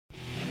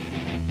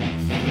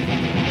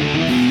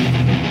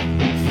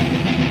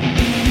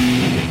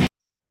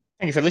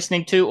Thank you for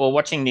listening to or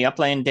watching the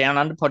Upland Down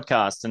Under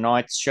podcast.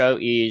 Tonight's show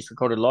is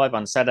recorded live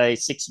on Saturday,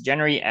 6th of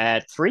January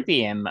at 3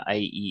 p.m.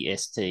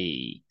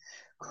 AEST.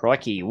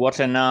 Crikey,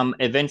 what an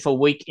eventful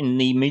week in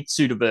the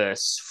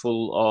Mitsudaverse,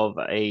 full of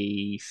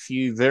a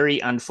few very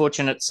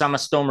unfortunate summer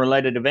storm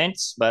related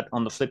events, but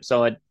on the flip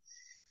side,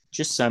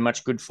 just so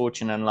much good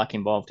fortune and luck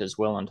involved as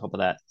well on top of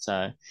that.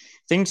 So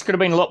things could have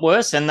been a lot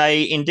worse, and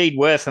they indeed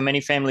were for many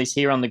families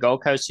here on the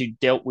Gold Coast who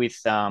dealt with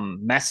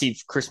massive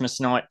Christmas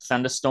night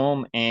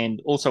thunderstorm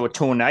and also a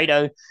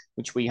tornado,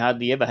 which we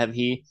hardly ever have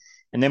here.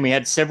 And then we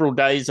had several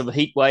days of a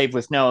heat wave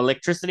with no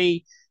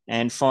electricity.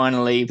 And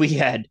finally, we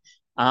had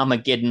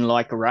Armageddon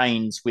like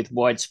rains with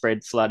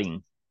widespread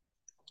flooding.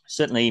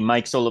 Certainly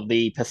makes all of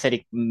the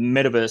pathetic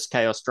metaverse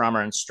chaos, drama,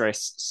 and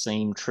stress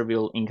seem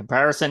trivial in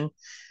comparison,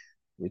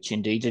 which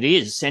indeed it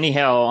is.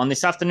 Anyhow, on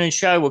this afternoon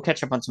show, we'll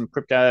catch up on some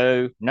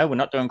crypto. No, we're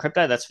not doing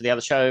crypto. That's for the other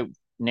show.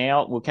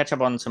 Now we'll catch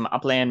up on some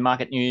Upland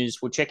market news.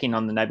 We'll check in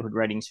on the neighborhood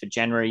ratings for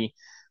January.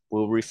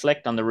 We'll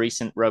reflect on the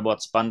recent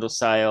robots bundle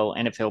sale,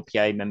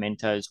 NFLPA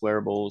mementos,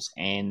 wearables,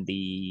 and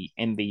the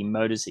MV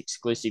Motors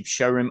exclusive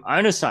showroom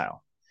owner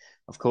sale.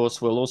 Of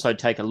course, we'll also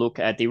take a look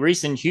at the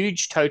recent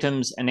huge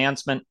totems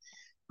announcement.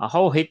 A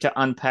whole heap to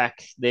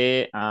unpack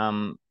there.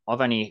 I've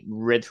only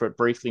read through it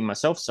briefly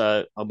myself,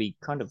 so I'll be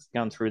kind of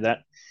going through that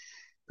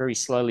very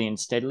slowly and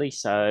steadily.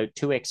 So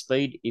 2x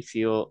speed if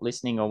you're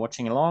listening or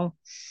watching along.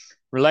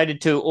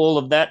 Related to all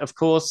of that, of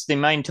course, the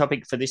main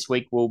topic for this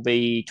week will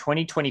be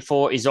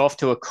 2024 is off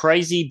to a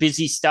crazy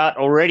busy start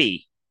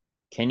already.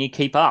 Can you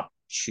keep up?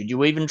 Should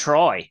you even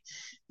try?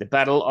 The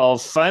battle of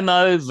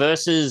FOMO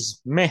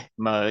versus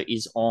MEHMO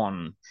is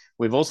on.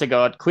 We've also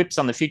got quips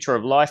on the future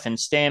of life and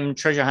STEM,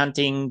 treasure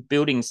hunting,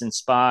 buildings and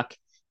Spark,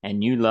 and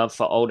new love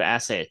for old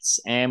assets.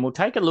 And we'll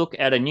take a look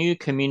at a new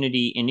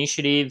community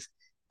initiative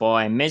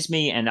by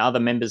Mesme and other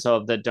members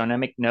of the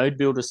Dynamic Node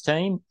Builders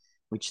team,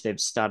 which they've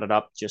started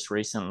up just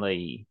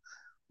recently.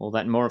 All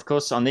that and more, of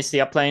course, on this,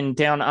 the Upland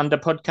Down Under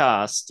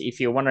podcast.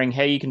 If you're wondering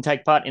how you can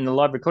take part in the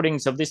live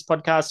recordings of this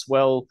podcast,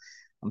 well,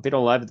 I'm a bit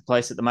all over the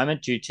place at the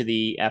moment due to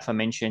the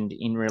aforementioned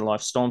in real life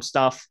storm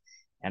stuff.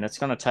 And it's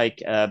going to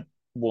take a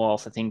while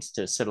for things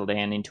to settle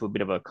down into a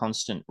bit of a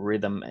constant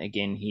rhythm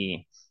again here.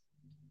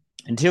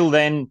 Until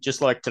then,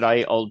 just like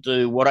today, I'll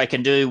do what I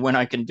can do when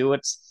I can do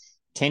it.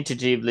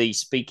 Tentatively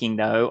speaking,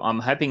 though, I'm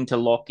hoping to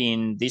lock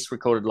in this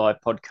recorded live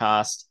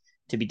podcast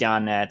to be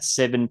done at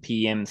 7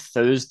 p.m.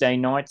 Thursday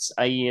nights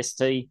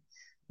AEST,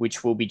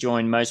 which will be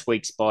joined most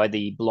weeks by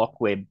the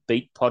Blockweb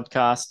Beat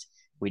podcast,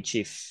 which,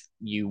 if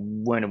you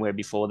weren't aware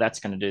before,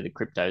 that's going to do the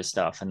crypto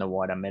stuff and the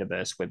wider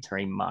metaverse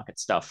Web3 market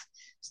stuff.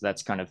 So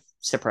that's kind of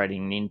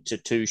separating into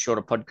two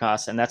shorter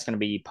podcasts, and that's going to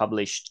be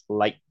published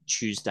late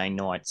Tuesday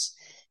nights.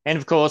 And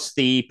of course,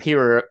 the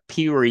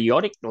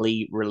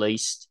periodically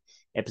released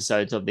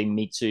episodes of the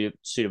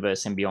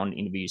Mitsudaverse and Beyond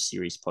interview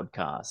series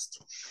podcast.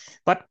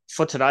 But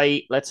for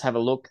today, let's have a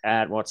look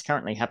at what's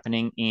currently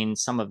happening in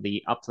some of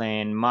the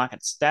Upland market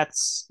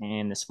stats.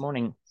 And this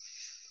morning,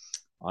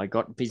 I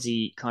got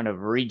busy kind of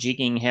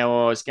rejigging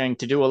how I was going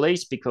to do all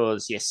these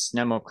because, yes,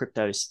 no more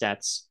crypto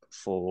stats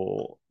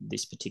for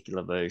this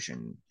particular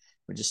version.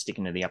 We're just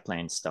sticking to the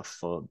Upland stuff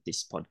for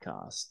this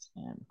podcast.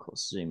 And of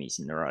course, Zoomies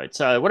in the road.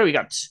 So what do we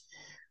got?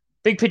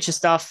 Big picture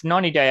stuff,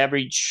 90-day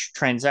average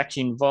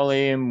transaction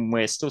volume.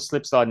 We're still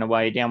slip sliding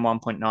away, down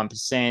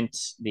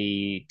 1.9%.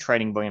 The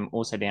trading volume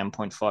also down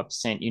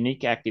 0.5%.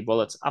 Unique active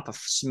wallets up a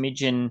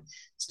smidgen,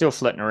 still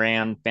floating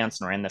around,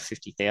 bouncing around the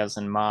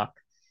 50,000 mark.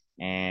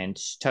 And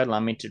total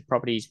unminted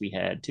properties, we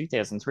had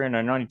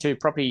 2,392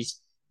 properties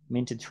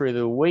minted through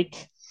the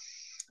week.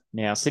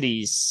 Now,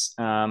 cities,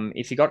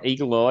 if you got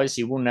eagle eyes,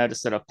 you will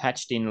notice that I've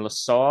patched in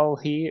LaSalle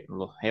here,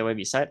 however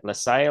you say it,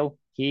 LaSalle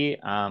here.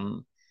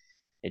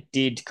 It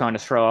did kind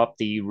of throw up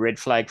the red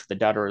flag for the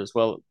data as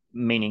well,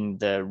 meaning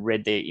the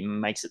red there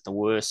makes it the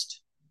worst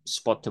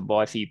spot to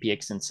buy for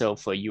UPX and sell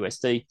for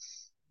USD.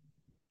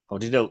 I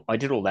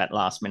did all that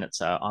last minute,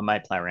 so I may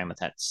play around with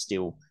that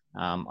still.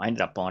 I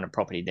ended up buying a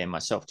property there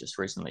myself just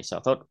recently, so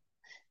I thought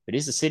it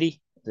is a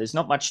city. There's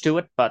not much to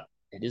it, but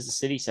it is a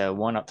city, so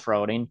why not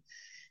throw it in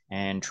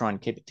and try and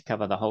keep it to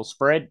cover the whole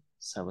spread?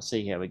 So we'll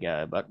see how we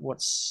go. But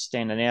what's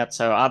standing out?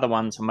 So other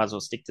ones, I might as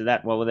well stick to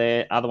that. Well,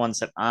 there other ones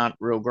that aren't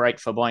real great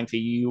for buying for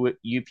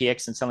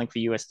UPX and selling for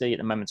USD at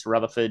the moment. It's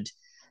Rutherford,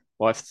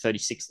 buy for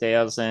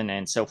 36,000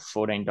 and sell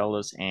for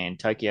 $14, and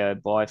Tokyo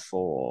buy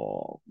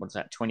for what's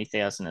that,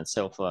 20,000 and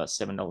sell for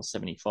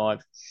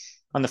 $7.75.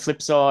 On the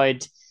flip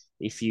side,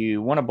 if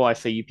you want to buy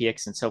for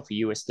UPX and sell for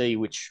USD,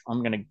 which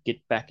I'm going to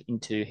get back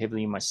into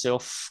heavily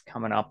myself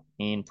coming up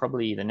in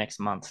probably the next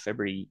month,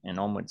 February and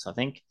onwards, I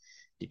think.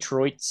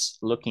 Detroit's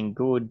looking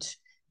good,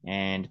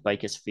 and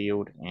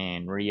Bakersfield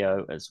and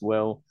Rio as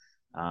well.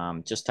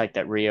 Just take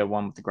that Rio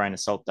one with a grain of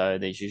salt, though.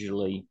 There's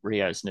usually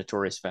Rio's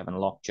notorious for having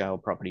locked jail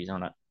properties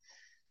on it.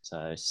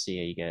 So see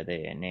how you go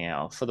there.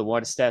 Now, for the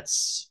wider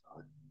stats,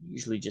 I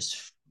usually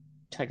just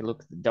take a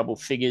look at the double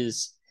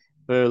figures.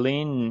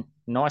 Berlin,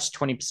 nice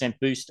 20%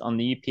 boost on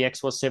the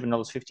UPX, was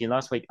 $7.50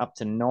 last week, up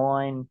to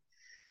 $9.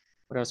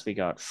 What else we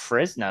got?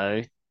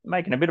 Fresno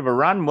making a bit of a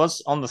run,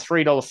 was on the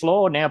 $3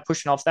 floor, now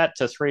pushing off that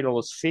to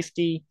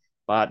 $3.50,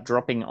 but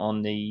dropping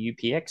on the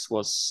UPX,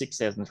 was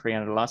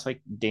 6,300 last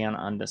week, down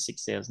under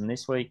 6,000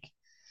 this week.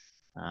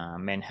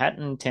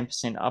 Manhattan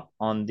 10% up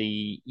on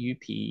the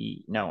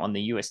on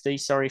the USD,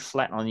 sorry,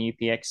 flat on the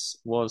UPX,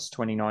 was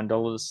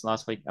 $29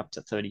 last week, up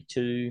to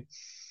 32.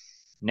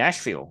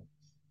 Nashville,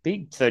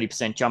 big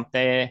 30% jump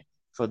there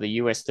for the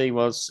USD,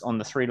 was on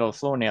the $3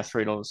 floor, now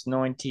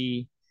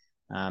 $3.90.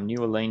 New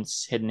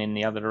Orleans heading in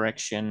the other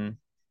direction,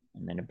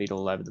 and then a bit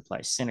all over the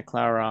place. Santa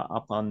Clara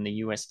up on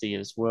the USD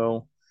as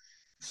well,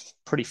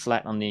 pretty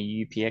flat on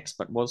the UPX,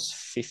 but was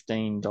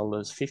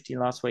 $15.50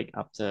 last week,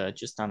 up to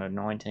just under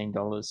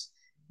 $19.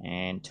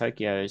 And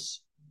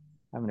Tokyo's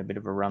having a bit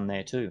of a run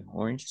there too.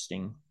 Or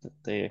interesting that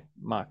they're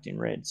marked in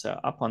red. So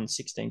up on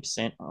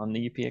 16% on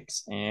the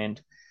UPX and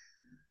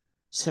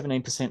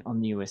 17% on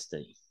the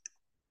USD.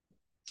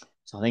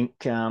 So I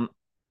think a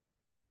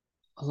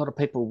lot of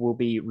people will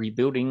be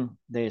rebuilding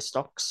their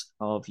stocks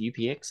of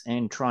UPX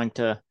and trying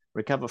to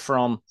recover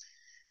from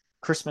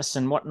Christmas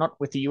and whatnot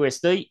with the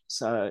USD.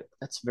 So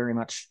that's very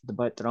much the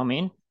boat that I'm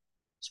in,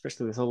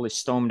 especially with all these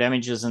storm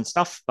damages and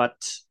stuff. But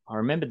I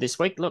remember this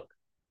week, look,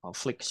 I'll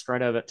flick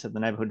straight over to the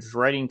neighborhood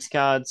ratings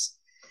cards.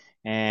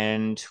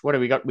 And what do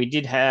we got? We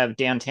did have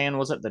Downtown,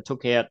 was it, that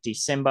took out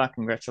December.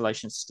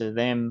 Congratulations to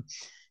them.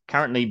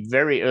 Currently,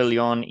 very early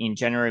on in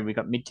January, we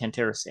got Midtown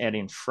Terrace out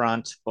in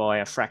front by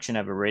a fraction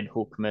over Red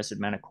Hook, Merced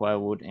Manor,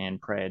 Quailwood,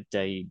 and Praia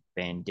de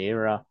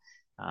Bandera.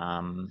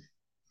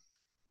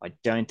 I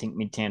don't think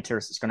Midtown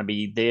Terrace is going to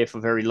be there for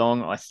very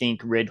long. I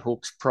think Red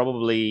Hook's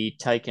probably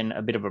taken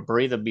a bit of a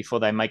breather before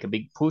they make a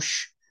big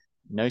push.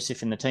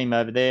 Nosif in the team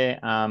over there.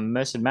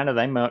 Merced Manor,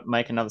 they might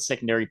make another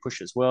secondary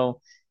push as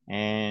well.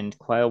 And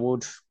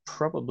Quailwood,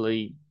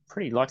 probably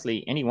pretty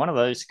likely any one of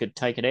those could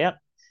take it out.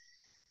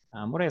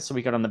 What else have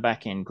we got on the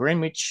back end?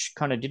 Greenwich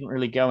kind of didn't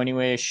really go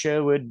anywhere.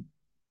 Sherwood,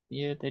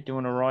 yeah, they're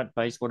doing all right.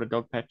 Bayswater,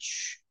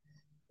 Dogpatch,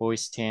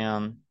 Boys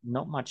Town,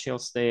 not much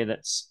else there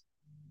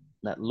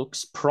that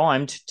looks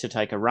primed to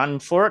take a run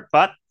for it,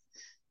 but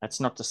that's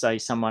not to say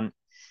someone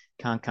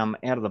can't come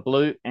out of the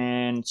blue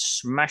and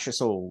smash us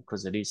all,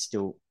 because it is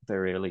still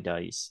very early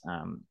days.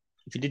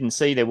 If you didn't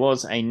see, there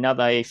was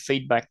another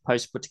feedback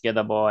post put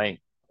together by,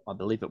 I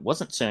believe it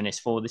wasn't CERN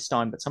S4 this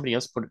time, but somebody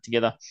else put it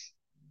together,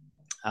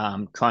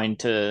 trying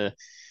to,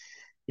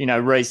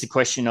 raise the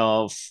question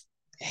of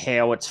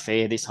how it's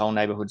fair, this whole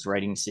neighborhood's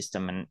rating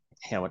system, and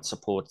how it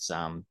supports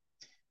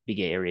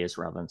bigger areas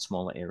rather than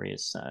smaller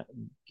areas. So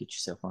get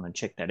yourself on and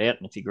check that out.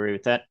 And if you agree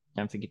with that,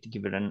 don't forget to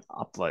give it an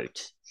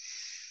upvote.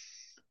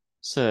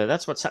 So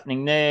that's what's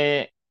happening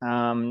there.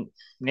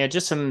 Now,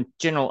 just some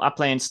general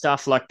Upland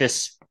stuff like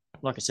this.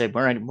 Like I said,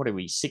 we're only, what are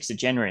we, 6th of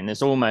January, and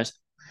there's almost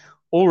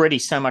already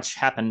so much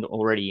happened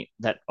already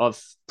that I've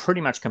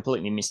pretty much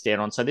completely missed out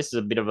on. So this is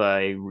a bit of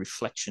a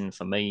reflection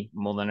for me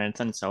more than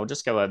anything. So I'll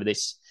just go over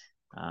this.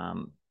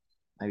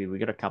 Maybe we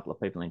got a couple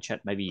of people in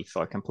chat. Maybe if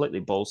I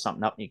completely ball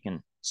something up, you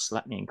can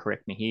slap me and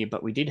correct me here.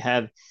 But we did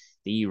have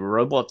the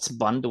robots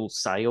bundle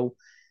sale.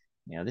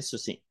 Now, this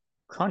was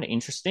kind of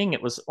interesting.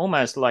 It was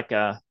almost like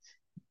a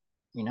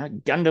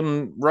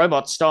Gundam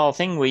robot style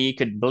thing where you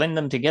could blend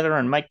them together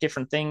and make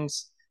different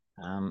things.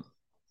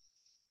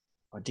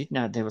 I did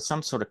know there was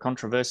some sort of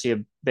controversy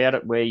about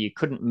it where you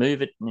couldn't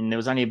move it and there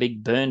was only a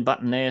big burn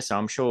button there. So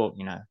I'm sure,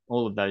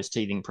 all of those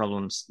teething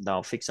problems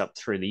they'll fix up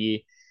through the year.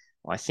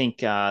 I think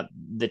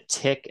the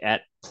tech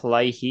at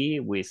play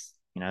here with,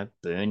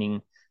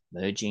 burning,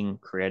 merging,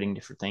 creating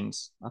different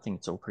things, I think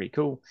it's all pretty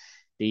cool.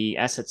 The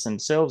assets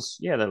themselves,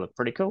 yeah, they look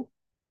pretty cool.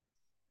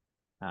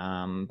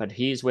 But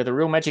here's where the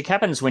real magic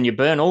happens. When you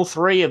burn all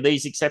three of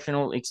these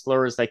exceptional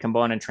explorers, they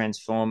combine and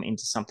transform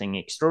into something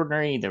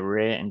extraordinary. The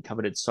rare and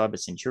coveted Cyber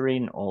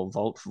Centurion or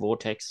Volt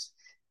Vortex,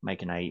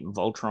 making a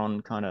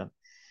Voltron kind of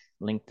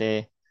link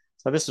there.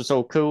 So this was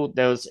all cool.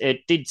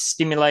 It did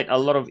stimulate a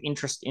lot of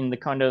interest in the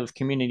kind of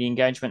community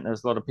engagement. There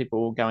was a lot of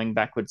people going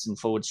backwards and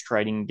forwards,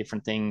 trading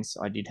different things.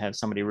 I did have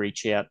somebody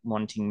reach out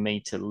wanting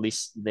me to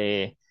list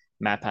their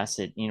map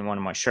asset in one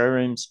of my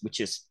showrooms,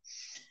 which is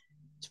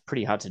it's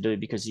pretty hard to do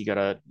because you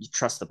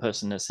trust the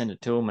person to send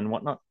it to them and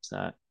whatnot. So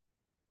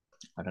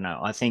I don't know.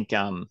 I think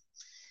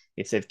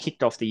if they've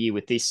kicked off the year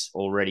with this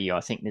already,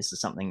 I think this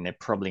is something they're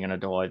probably going to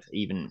dive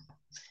even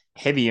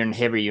heavier and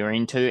heavier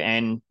into.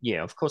 And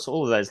yeah, of course,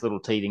 all of those little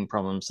teething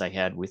problems they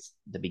had with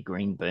the big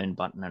green burn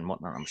button and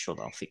whatnot, I'm sure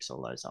they'll fix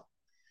all those up.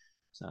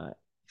 So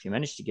if you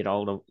manage to get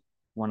hold of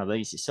one of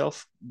these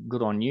yourself,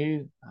 good on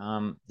you.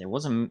 There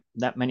wasn't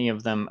that many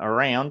of them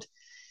around.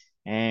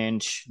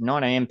 And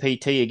 9 a.m.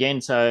 PT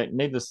again. So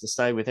needless to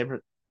say, with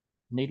everything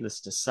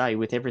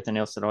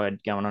else that I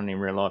had going on in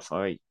real life,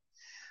 I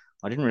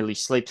didn't really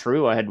sleep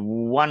through. I had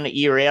one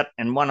ear out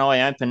and one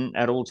eye open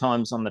at all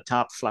times on the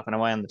tarp flapping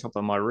away on the top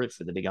of my roof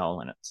with a big hole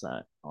in it.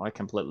 So I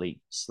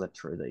completely slept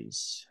through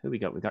these. Who we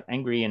got? We got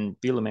Angry and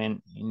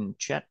Buellerman in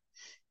chat.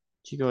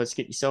 Did you guys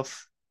get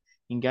yourself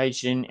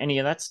engaged in any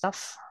of that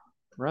stuff?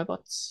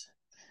 Robots?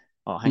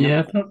 Oh, hang on. Yeah,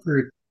 I thought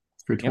for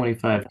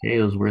 25K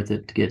it was worth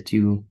it to get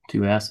two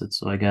assets.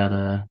 So I got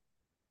I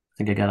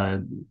think I got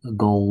a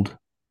gold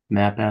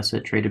map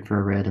asset traded for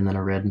a red and then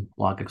a red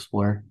block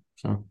explorer.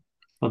 So I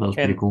thought that was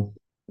pretty And cool.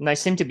 they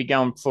seem to be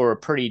going for a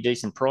pretty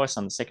decent price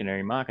on the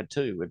secondary market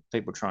too, with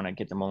people trying to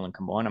get them all and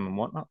combine them and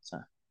whatnot. So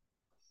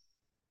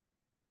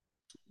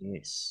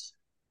yes.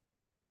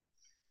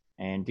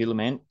 And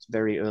Gilliman, it's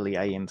very early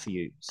AM for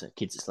you. So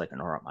kids are sleeping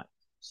all right, mate.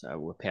 So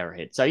we're power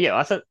ahead. So yeah,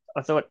 I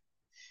thought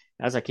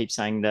as I keep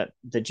saying that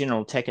the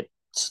general tech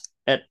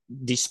at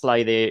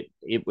display there,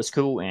 it was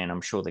cool, and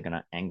I'm sure they're going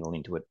to angle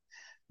into it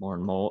more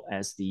and more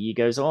as the year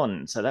goes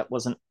on. So that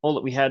wasn't all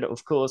that we had.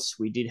 Of course,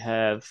 we did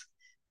have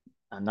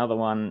another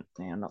one.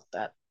 Now, not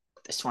that.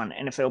 This one,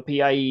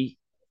 NFLPA.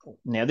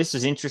 Now, this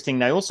is interesting.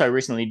 They also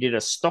recently did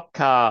a stock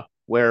car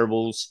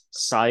wearables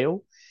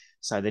sale.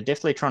 So they're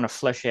definitely trying to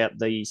flesh out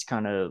these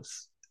kind of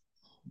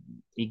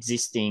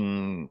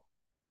existing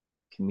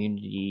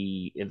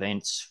community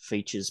events,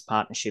 features,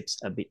 partnerships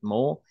a bit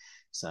more.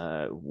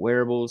 So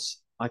wearables,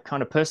 I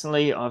kind of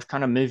personally, I've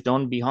kind of moved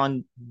on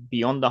beyond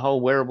the whole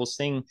wearables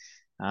thing.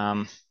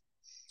 Um,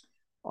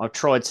 I've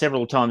tried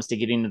several times to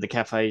get into the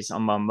cafes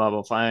on my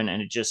mobile phone,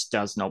 and it just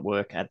does not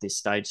work at this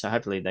stage. So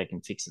hopefully they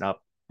can fix it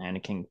up and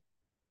it can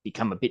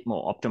become a bit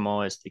more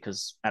optimized,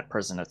 because at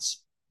present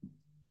it's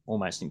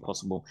almost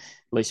impossible,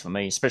 at least for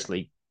me,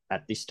 especially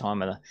at this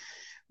time of the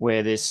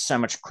where there's so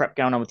much crap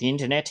going on with the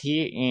internet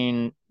here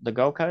in the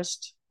Gold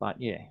Coast. But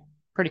yeah,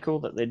 pretty cool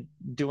that they're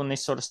doing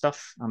this sort of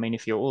stuff. I mean,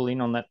 if you're all in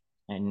on that,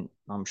 and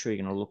I'm sure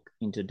you're going to look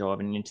into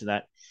diving into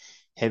that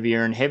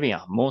heavier and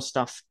heavier, more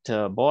stuff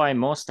to buy,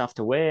 more stuff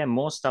to wear,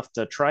 more stuff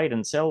to trade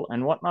and sell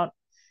and whatnot,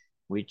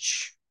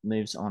 which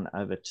moves on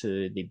over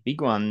to the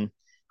big one.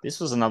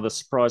 This was another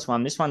surprise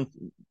one. This one,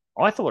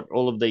 I thought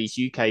all of these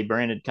UK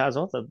branded cars,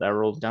 I thought they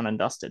were all done and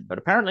dusted, but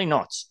apparently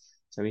not.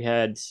 So we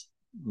had,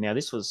 now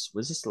this was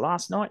this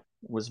last night?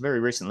 It was very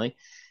recently.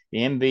 The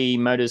MB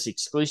Motors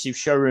exclusive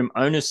showroom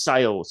owner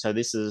sale. So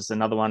this is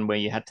another one where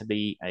you had to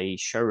be a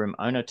showroom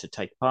owner to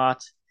take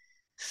part.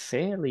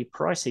 Fairly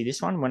pricey,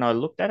 this one, when I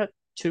looked at it.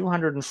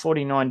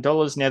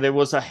 $249. Now, there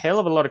was a hell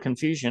of a lot of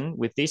confusion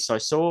with this. I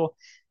saw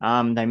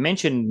they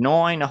mentioned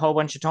nine a whole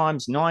bunch of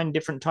times, nine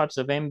different types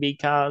of MB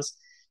cars.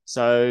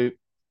 So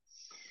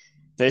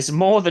there's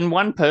more than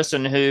one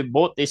person who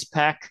bought this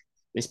pack,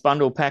 this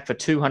bundle pack for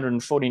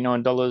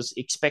 $249,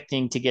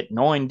 expecting to get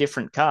nine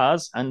different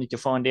cars, only to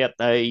find out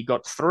they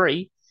got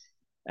three,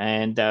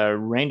 and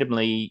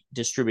randomly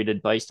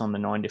distributed based on the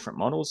nine different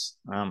models.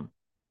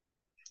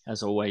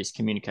 As always,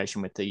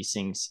 communication with these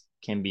things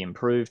can be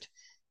improved.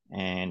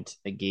 And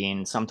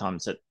again,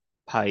 sometimes it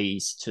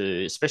pays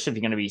to, especially if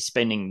you're going to be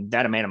spending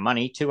that amount of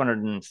money,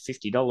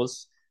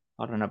 $250.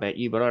 I don't know about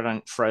you, but I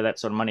don't throw that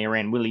sort of money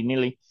around willy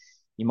nilly.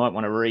 You might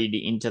want to read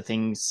into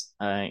things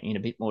in a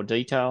bit more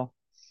detail.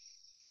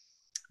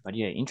 But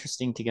yeah,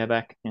 interesting to go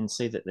back and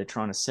see that they're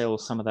trying to sell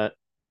some of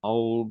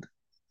old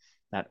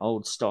that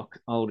old stock,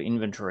 old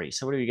inventory.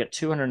 So what do we get?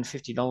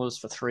 $250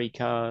 for three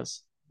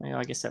cars. Yeah,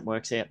 I guess that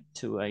works out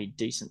to a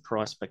decent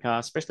price per car,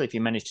 especially if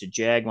you manage to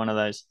jag one of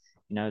those,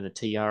 the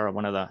TR or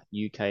one of the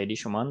UK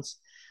edition ones.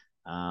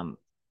 Um,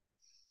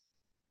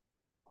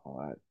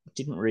 I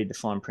didn't read the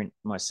fine print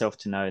myself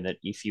to know that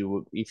if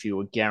you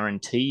were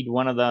guaranteed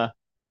one of the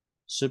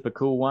super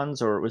cool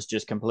ones, or it was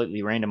just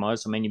completely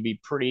randomized. I mean,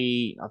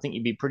 I think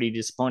you'd be pretty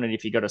disappointed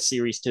if you got a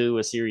Series 2,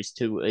 a Series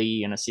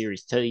 2E, and a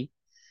Series T.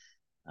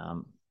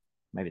 Um,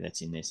 Maybe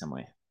that's in there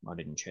somewhere. I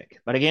didn't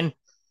check. But again,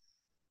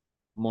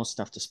 more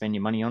stuff to spend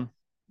your money on,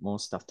 more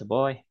stuff to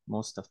buy,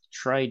 more stuff to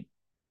trade,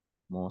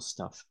 more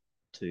stuff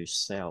to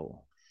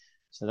sell.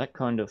 So that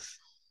kind of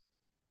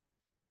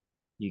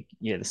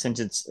the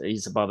sentence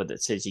is above it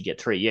that says you get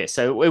three. Yeah,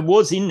 so it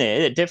was in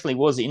there. It definitely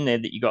was in there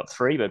that you got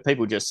three, but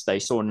people just they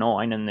saw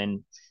nine, and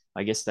then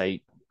I guess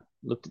they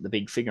looked at the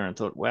big figure and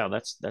thought, wow,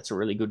 that's a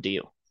really good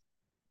deal.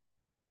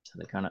 So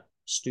they kind of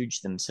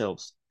stooged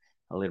themselves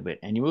a little bit.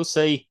 And you will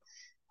see,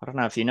 I don't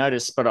know if you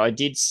noticed, but I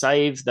did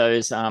save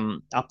those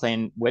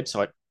Upland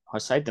website. I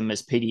saved them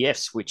as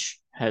PDFs, which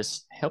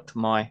has helped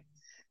my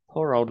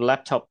poor old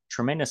laptop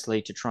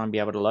tremendously to try and be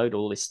able to load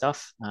all this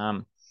stuff.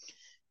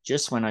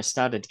 Just when I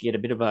started to get a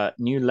bit of a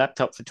new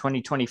laptop for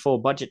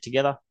 2024 budget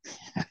together,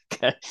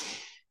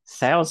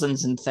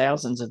 thousands and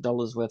thousands of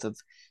dollars worth of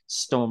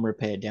storm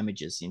repair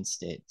damages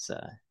instead. So,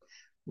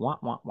 wah,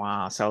 wah,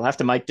 wah. So I'll have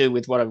to make do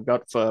with what I've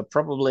got for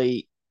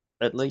probably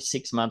at least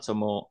 6 months or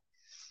more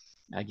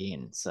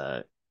again.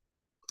 So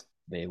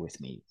bear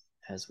with me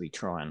as we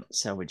try and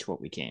salvage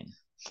what we can.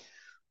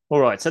 All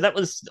right, so that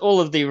was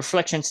all of the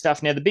reflection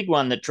stuff. Now, the big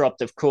one that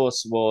dropped, of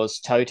course, was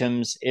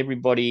totems.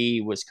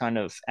 Everybody was kind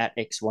of at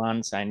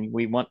X1 saying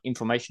we want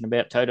information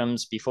about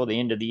totems before the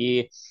end of the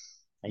year.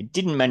 They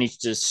didn't manage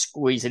to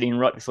squeeze it in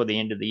right before the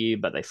end of the year,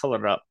 but they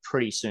followed it up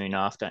pretty soon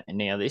after. And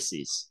now this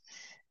is,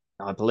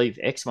 I believe,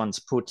 X1's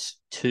put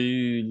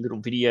two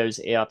little videos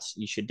out.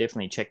 You should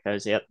definitely check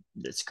those out.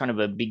 It's kind of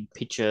a big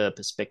picture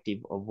perspective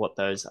of what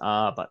those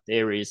are, but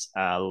there is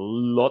a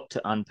lot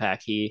to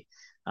unpack here.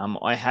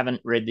 I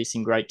haven't read this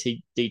in great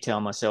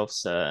detail myself,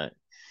 so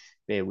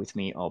bear with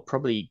me. I'll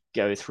probably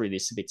go through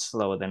this a bit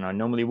slower than I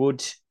normally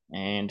would.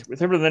 And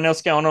with everything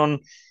else going on,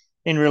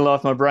 In real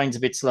life, my brain's a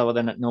bit slower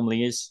than it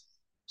normally is.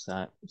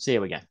 So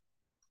here we go.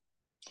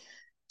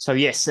 So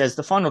yes, as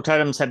the final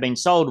totems have been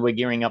sold, we're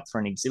gearing up for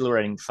an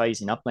exhilarating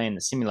phase in Upland,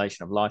 the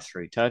simulation of life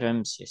through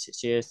totems. Yes,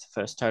 yes, yes.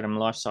 The first totem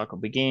life cycle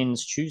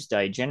begins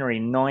Tuesday, January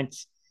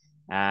 9th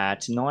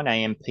at 9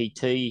 a.m.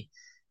 PT,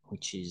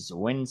 which is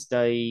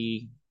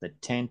Wednesday the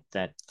 10th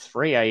at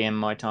 3 a.m.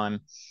 my time.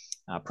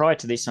 Prior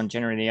to this, on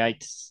January the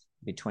 8th,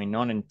 between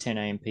 9 and 10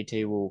 a.m.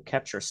 PT, we'll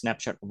capture a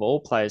snapshot of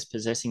all players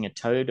possessing a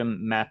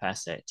totem map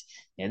asset.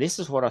 Now, this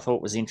is what I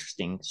thought was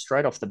interesting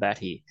straight off the bat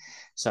here.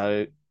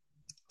 So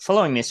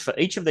following this, for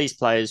each of these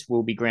players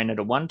will be granted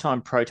a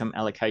one-time totem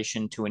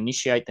allocation to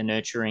initiate the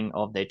nurturing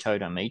of their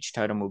totem. Each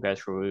totem will go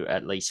through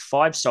at least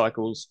 5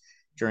 cycles,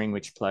 during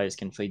which players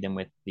can feed them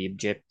with the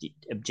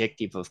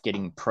objective of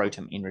getting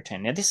protem in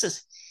return. Now, this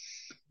is,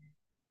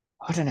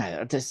 I don't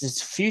know, there's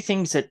a few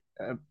things that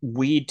are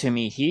weird to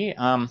me here.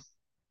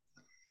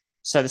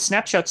 So the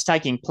snapshot's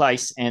taking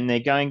place, and they're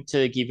going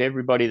to give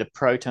everybody the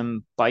protem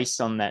based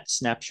on that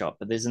snapshot.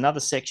 But there's another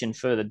section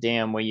further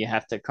down where you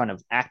have to kind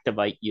of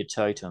activate your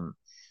totem.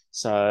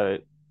 So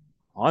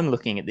I'm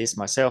looking at this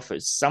myself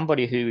as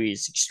somebody who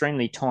is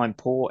extremely time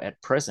poor at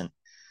present.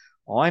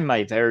 I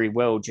may very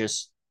well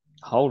just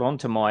hold on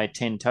to my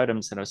 10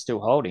 totems that I'm still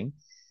holding,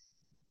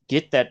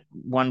 get that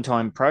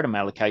one-time protem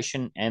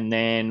allocation, and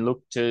then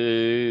look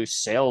to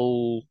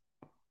sell,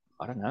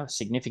 I don't know, a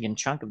significant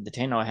chunk of the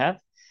 10 I have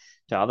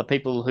to other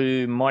people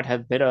who might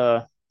have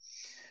better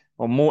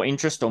or more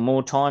interest or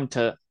more time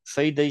to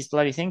feed these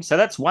bloody things. So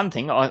that's one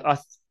thing. I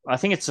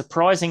think it's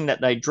surprising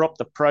that they dropped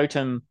the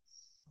protem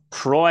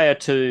prior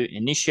to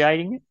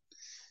initiating it.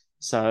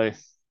 So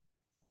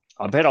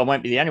I bet I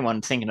won't be the only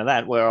one thinking of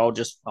that. Where I'll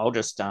just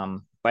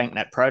bank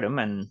that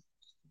protem and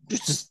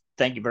just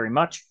thank you very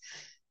much.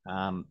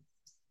 Um,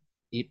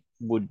 it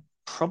would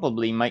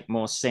probably make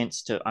more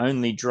sense to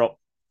only drop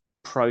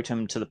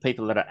protem to the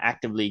people that are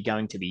actively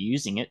going to be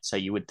using it. So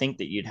you would think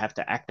that you'd have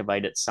to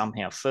activate it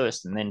somehow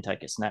first and then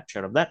take a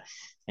snapshot of that.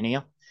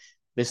 Anyhow,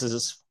 this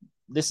is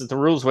the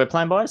rules we're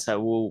playing by.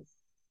 So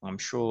I'm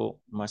sure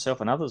myself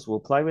and others will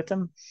play with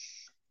them.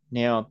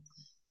 Now,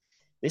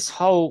 this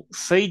whole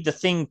feed the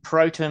thing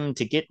protem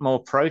to get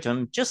more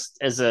protem, just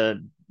as a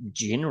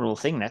general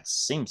thing, that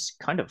seems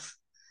kind of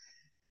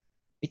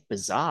a bit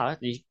bizarre.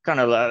 You kind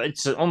of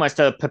it's almost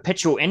a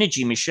perpetual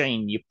energy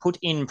machine. You put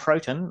in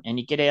protem and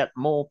you get out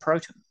more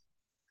protem.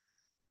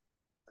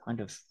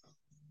 Kind of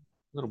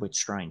a little bit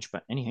strange,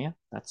 but anyhow,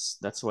 that's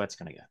the way it's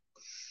going to go.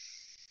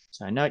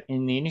 So note,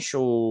 in the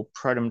initial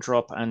protem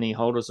drop, only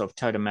holders of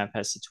totem map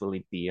assets will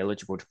be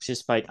eligible to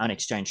participate.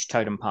 Unexchanged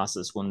totem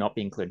passes will not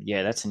be included.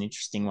 Yeah, that's an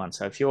interesting one.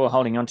 So if you're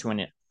holding onto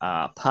an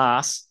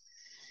pass,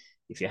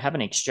 if you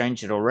haven't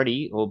exchanged it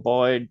already or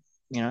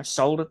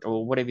sold it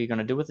or whatever you're going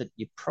to do with it,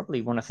 you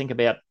probably want to think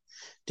about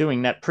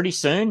doing that pretty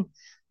soon.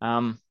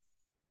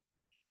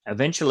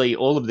 Eventually,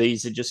 all of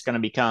these are just going to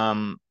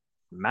become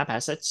map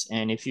assets.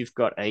 And if you've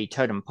got a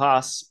totem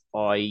pass,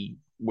 I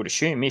would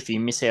assume if you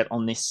miss out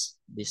on this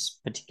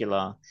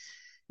particular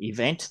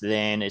event,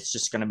 then it's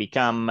just going to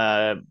become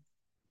a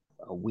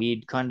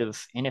weird kind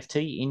of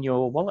NFT in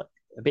your wallet,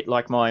 a bit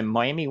like my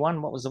Miami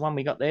one. What was the one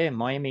we got there?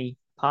 Miami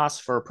pass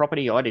for a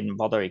property. I didn't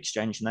bother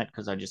exchanging that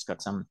because I just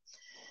got some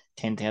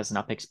 10,000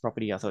 UpX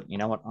property. I thought, you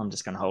know what, I'm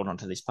just going to hold on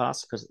to this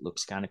pass because it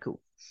looks kind of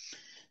cool.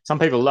 Some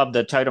people love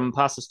the totem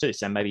passes too,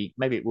 so maybe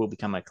it will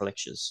become a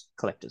collector's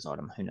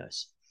item. Who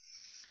knows?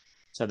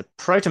 So the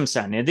protem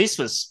sale. Now, this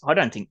was, I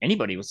don't think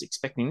anybody was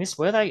expecting this,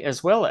 were they?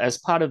 As well as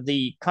part of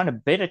the kind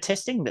of beta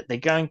testing that they're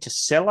going to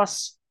sell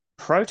us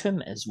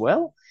protem as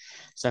well.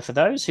 So for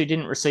those who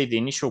didn't receive the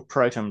initial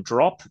protem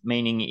drop,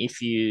 meaning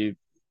if you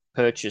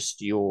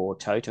purchased your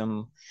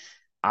totem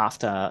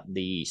after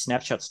the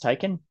snapshot's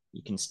taken,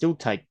 you can still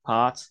take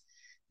part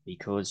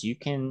because you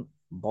can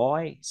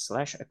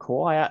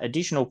buy/acquire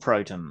additional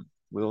protem.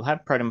 We will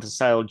have protem for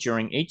sale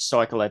during each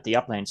cycle at the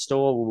Upland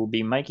store. We will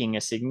be making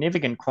a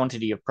significant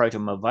quantity of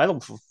protem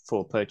available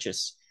for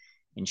purchase,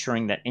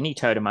 ensuring that any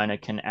totem owner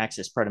can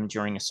access protem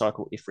during a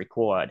cycle if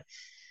required.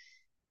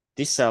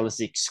 This sale is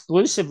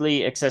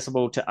exclusively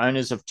accessible to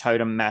owners of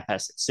totem map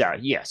assets.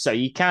 So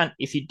you can't,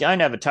 if you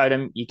don't have a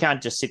totem, you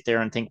can't just sit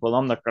there and think, well,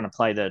 I'm not going to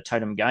play the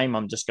totem game.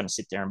 I'm just going to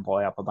sit there and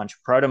buy up a bunch of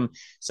protem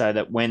so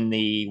that when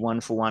the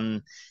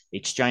 1-for-1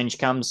 exchange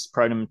comes,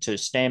 protem to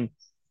stem,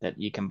 that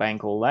you can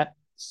bank all that.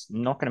 It's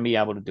not going to be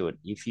able to do it.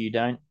 If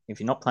you're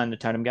not playing the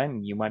totem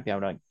game, you won't be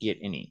able to get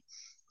any.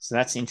 So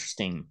that's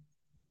interesting.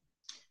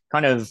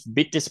 Kind of a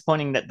bit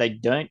disappointing that they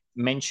don't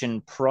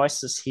mention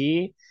prices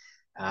here.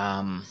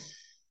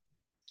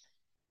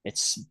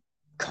 It's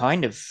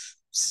kind of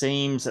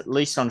seems, at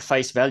least on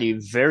face value,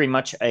 very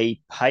much a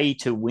pay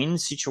to win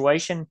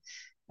situation.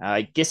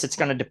 I guess it's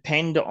going to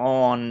depend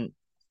on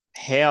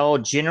how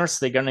generous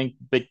they're going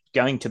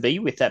to be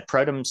with that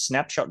protem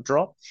snapshot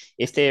drop.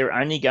 If they're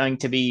only going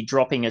to be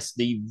dropping us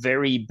the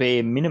very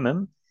bare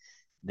minimum,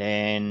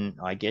 then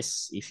I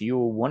guess if you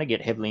want to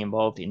get heavily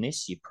involved in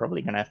this, you're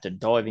probably going to have to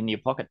dive in your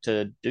pocket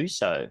to do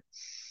so.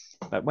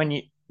 But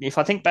if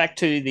I think back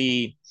to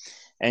the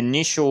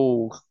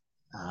initial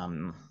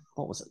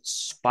what was it?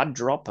 Spud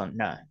Drop?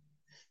 No.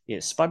 Yeah,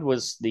 Spud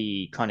was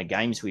the kind of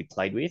games we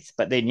played with.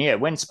 But then, yeah,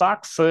 when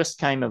Spark first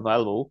came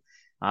available,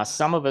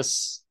 some of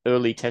us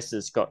early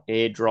testers got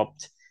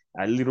airdropped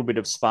a little bit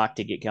of Spark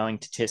to get going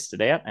to test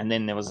it out. And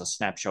then there was a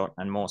snapshot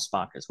and more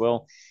Spark as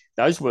well.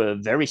 Those were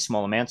very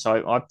small amounts.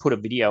 I put a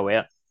video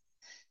out.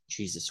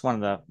 Jesus, one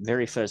of the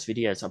very first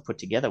videos I put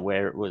together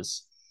where it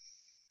was,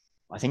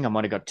 I think I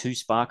might have got 2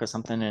 Spark or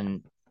something,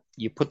 and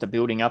you put the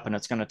building up and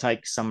it's going to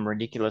take some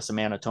ridiculous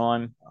amount of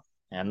time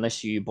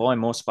unless you buy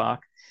more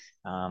Spark.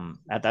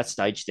 At that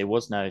stage, there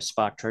was no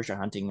Spark treasure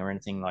hunting or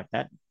anything like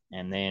that.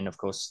 And then, of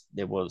course,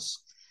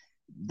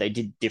 they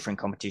did different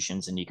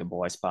competitions and you could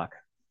buy Spark.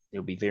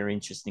 It'll be very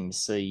interesting to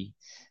see,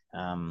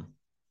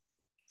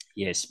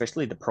 yeah,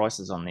 especially the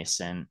prices on this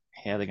and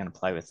how they're going to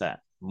play with that.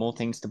 More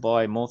things to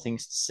buy, more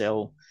things to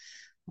sell,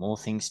 more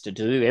things to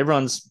do.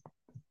 Everyone's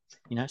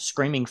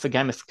screaming for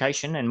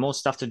gamification and more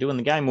stuff to do in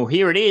the game. Well,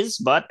 here it is,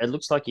 but it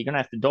looks like you're going to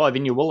have to dive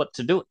in your wallet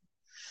to do it.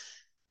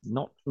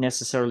 Not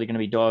necessarily going to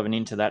be diving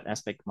into that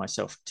aspect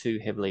myself too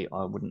heavily,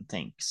 I wouldn't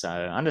think. So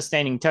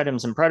understanding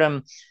totems and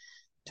protem.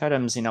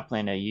 Totems in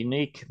Upland are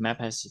unique.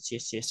 Map assets,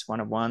 yes, one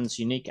of ones.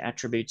 Unique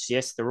attributes,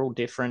 yes, they're all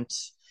different.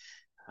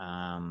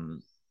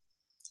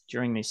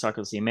 During these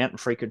cycles, the amount and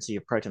frequency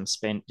of protem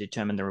spent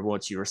determine the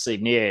rewards you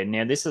receive. Yeah,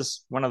 now this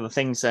is one of the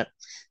things that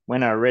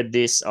when I read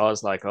this, I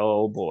was like,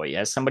 oh boy,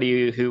 as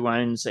somebody who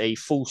owns a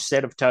full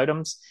set of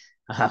totems,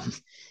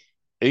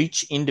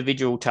 each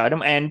individual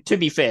totem, and to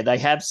be fair, they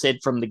have said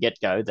from the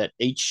get-go that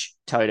each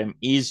totem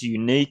is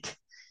unique.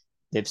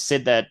 They've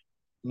said that,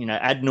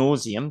 ad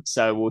nauseum.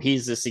 So, well,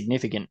 here's the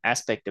significant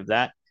aspect of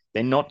that.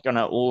 They're not going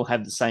to all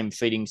have the same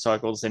feeding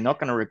cycles. They're not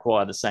going to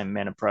require the same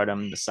amount of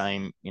protem, the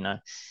same,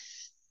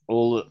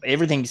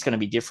 everything's going to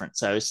be different.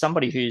 So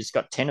somebody who's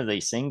got 10 of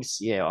these things,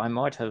 yeah, I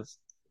might have,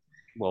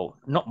 well,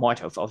 not might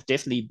have, I've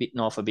definitely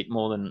bitten off a bit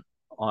more than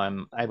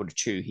I'm able to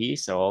chew here.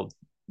 So I'll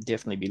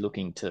definitely be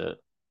looking to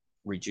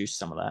reduce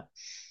some of that,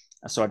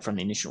 aside from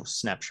the initial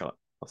snapshot,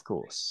 of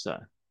course. So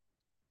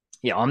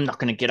yeah, I'm not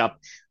going to get up.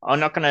 I'm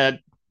not going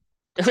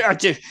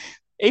to,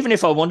 even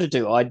if I wanted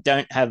to, I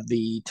don't have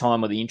the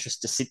time or the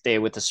interest to sit there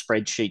with a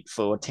spreadsheet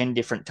for 10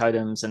 different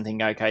totems and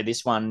think, okay,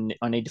 this one,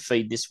 I need to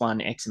feed this one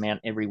X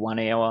amount every 1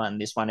 hour and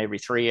this one every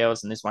 3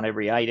 hours and this one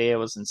every 8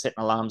 hours and setting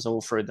alarms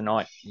all through the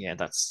night. Yeah,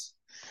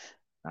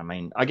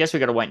 I guess we've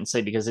got to wait and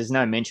see because there's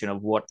no mention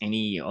of what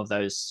any of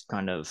those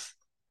kind of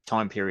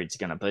time periods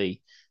are going to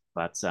be.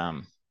 But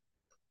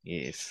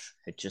if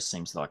it just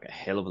seems like a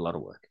hell of a lot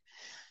of work.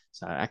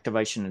 So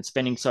activation and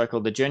spending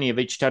cycle. The journey of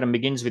each totem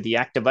begins with the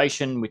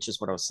activation, which is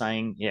what I was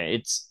saying. Yeah,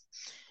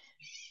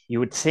 you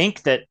would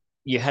think that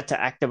you had to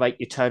activate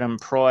your totem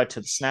prior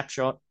to the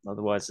snapshot.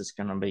 Otherwise, it's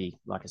going to be,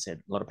 like I said,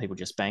 a lot of people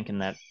just banking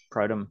that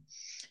protem.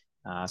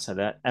 So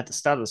that at the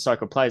start of the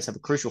cycle, players have a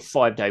crucial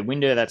 5-day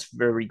window. That's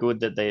very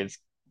good that they've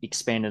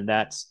expanded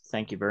that.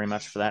 Thank you very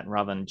much for that,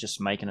 rather than just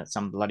making it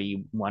some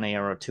bloody 1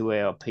 hour or 2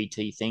 hour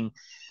PT thing.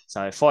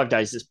 So 5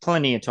 days, there's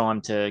plenty of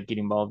time to get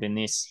involved in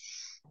this.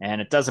 And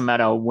it doesn't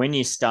matter when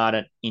you start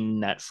it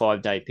in that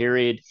 5-day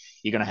period,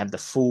 you're going to have the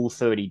full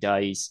 30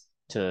 days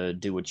to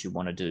do what you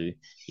want to do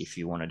if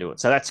you want to do it.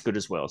 So that's good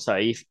as well. So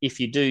if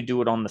you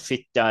do it on the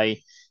 5th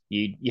day,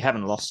 you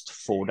haven't lost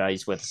 4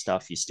 days worth of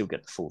stuff. You still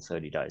get the full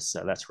 30 days.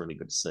 So that's really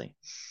good to see.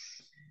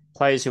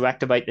 Players who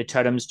activate the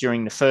totems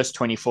during the first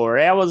 24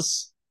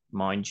 hours,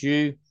 mind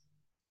you,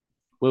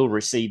 will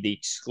receive the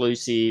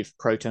exclusive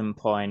Protem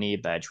Pioneer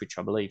badge, which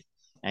I believe,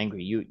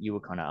 Angry, you were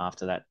kind of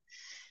after that.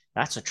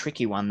 That's a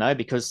tricky one, though,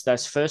 because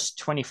those first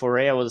 24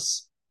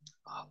 hours,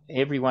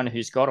 everyone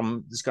who's got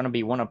them is going to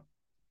be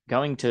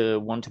going to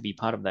want to be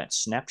part of that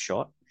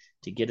snapshot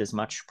to get as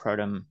much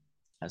protem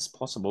as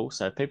possible.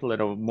 So people that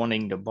are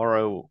wanting to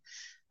borrow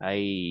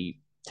a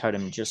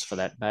totem just for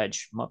that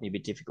badge might be a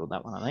bit difficult,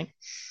 that one, I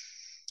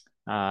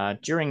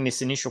think. During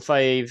this initial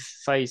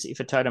phase,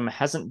 if a totem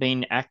hasn't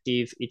been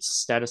active, its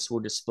status will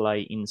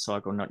display in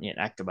cycle not yet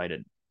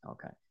activated.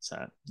 Okay,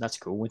 so that's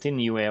cool. Within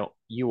the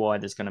UI,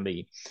 there's going to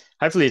be,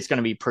 hopefully it's going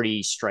to be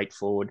pretty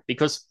straightforward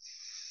because,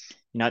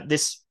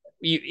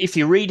 if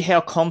you read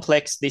how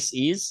complex this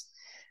is,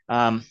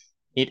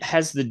 it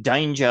has the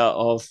danger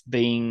of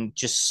being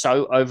just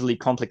so overly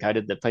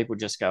complicated that people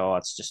just go, oh,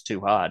 it's just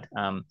too hard.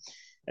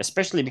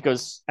 Especially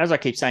because, as I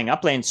keep saying,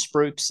 Upland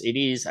Spruiks, it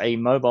is a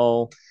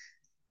mobile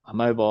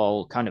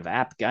kind of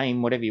app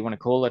game, whatever you want to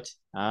call it.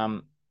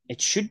 It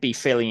should be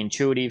fairly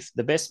intuitive.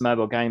 The best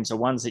mobile games are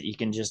ones that you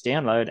can just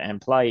download and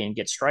play and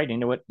get straight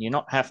into it. You're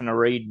not having to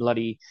read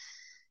bloody,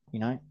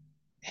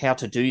 how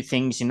to do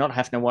things. You're not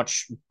having to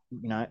watch,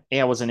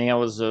 hours and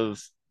hours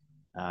of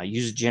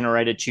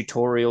user-generated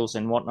tutorials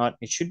and whatnot.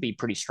 It should be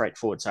pretty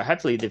straightforward. So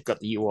hopefully they've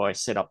got the UI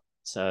set up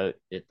so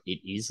it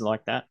is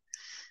like that.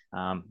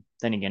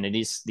 Then again, it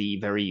is the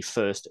very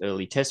first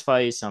early test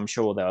phase. So I'm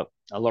sure there are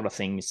a lot of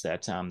things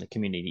that the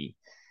community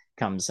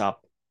comes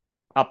up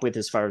with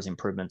as far as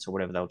improvements or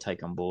whatever they'll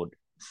take on board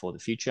for the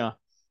future.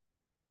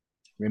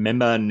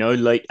 Remember, no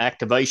late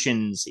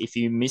activations. If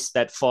you miss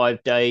that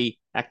 5-day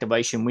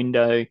activation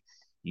window,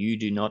 you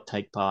do not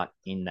take part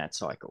in that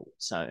cycle.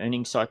 So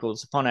earning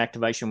cycles, upon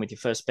activation with your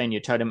first spend,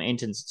 your totem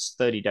enters its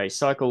 30-day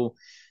cycle.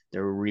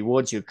 The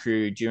rewards you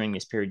accrue during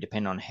this period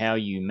depend on how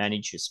you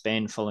manage your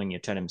spend following your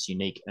totem's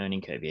unique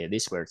earning curve. Yeah,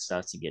 this is where it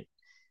starts to get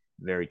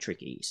very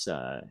tricky.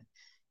 So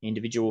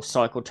individual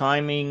cycle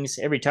timings.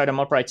 Every totem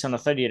operates on a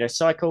 30-day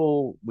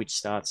cycle, which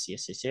starts,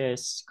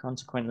 yes.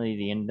 Consequently,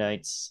 the end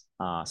dates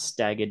are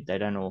staggered. They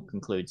don't all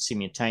conclude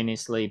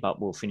simultaneously,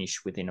 but will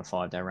finish within a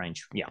 5-day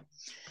range. Yeah,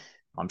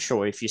 I'm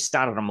sure if you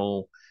started them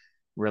all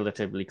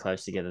relatively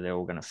close together, they're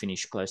all going to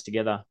finish close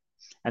together.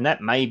 And there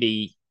may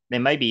be a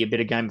bit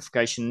of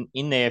gamification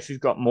in there. If you've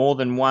got more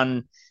than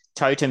one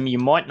totem, you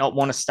might not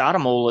want to start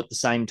them all at the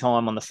same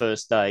time on the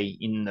first day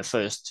in the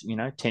first,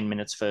 10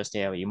 minutes, first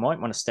hour. You might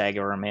want to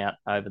stagger them out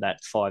over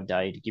that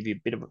 5-day to give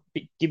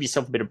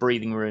yourself a bit of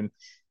breathing room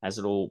as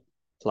it all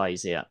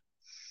plays out.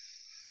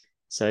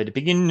 So to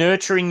begin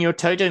nurturing your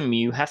totem,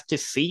 you have to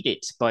feed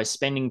it by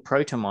spending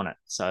protem on it.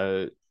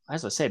 So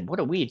as I said,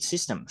 what a weird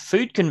system.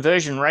 Food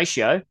conversion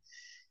ratio.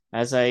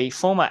 As a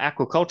former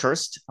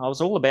aquaculturist, I was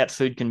all about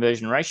food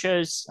conversion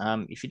ratios.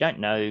 If you don't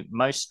know,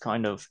 most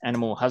kind of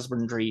animal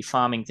husbandry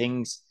farming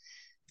things,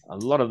 a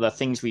lot of the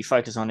things we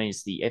focus on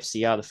is the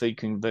FCR, the food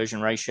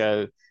conversion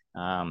ratio.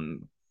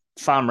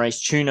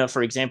 Farm-raised tuna,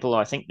 for example,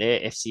 I think their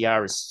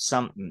FCR is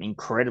something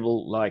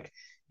incredible. Like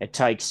it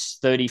takes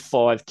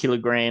 35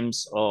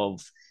 kilograms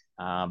of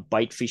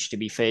bait fish to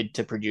be fed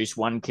to produce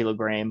 1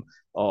 kilogram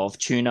of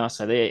tuna.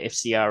 So their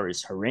FCR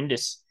is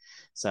horrendous.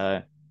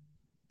 So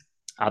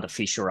other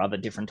fish or other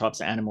different types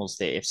of animals,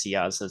 their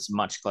FCRs is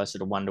much closer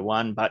to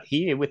 1-to-1. But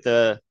here with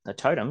the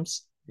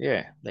totems,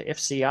 yeah, the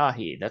FCR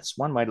here, that's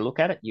one way to look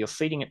at it. You're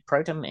feeding it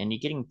protem and you're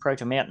getting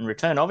protem out in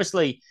return.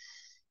 Obviously,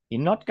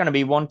 you're not going to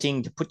be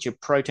wanting to put your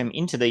protem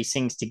into these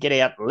things to get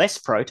out less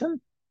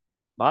protem,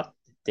 but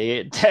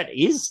that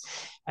is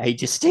a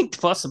distinct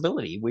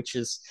possibility, which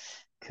is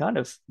kind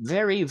of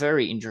very,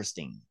 very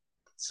interesting.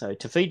 So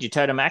to feed your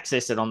totem,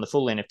 access it on the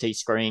full NFT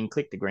screen,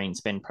 click the green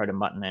spend protem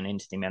button and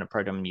enter the amount of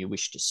protem you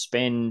wish to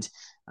spend.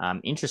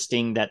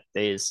 Interesting that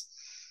there's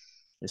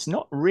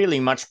not really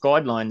much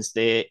guidelines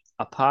there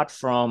apart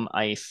from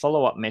a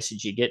follow-up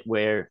message you get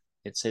where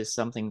it says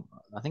something,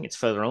 I think it's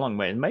further along,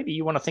 where maybe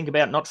you want to think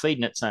about not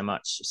feeding it so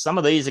much. Some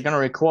of these are going to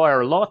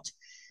require a lot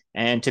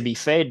and to be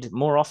fed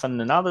more often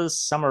than others.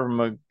 Some of them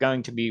are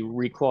going to be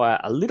require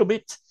a little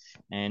bit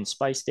and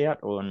spaced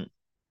out on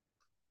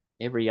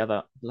every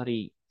other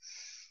bloody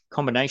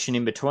combination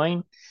in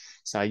between.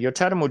 So your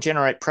totem will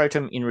generate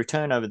protem in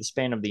return over the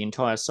span of the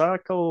entire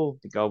cycle.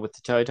 The goal with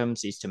the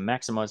totems is to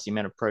maximize the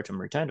amount of protem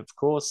returned, of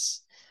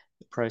course.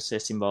 The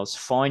process involves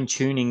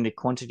fine-tuning the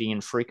quantity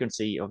and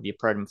frequency of your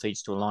protem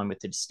feeds to align with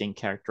the distinct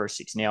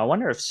characteristics. Now, I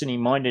wonder if Sunny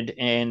Minded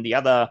and the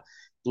other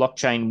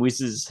blockchain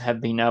whizzes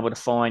have been able to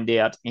find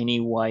out any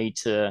way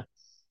to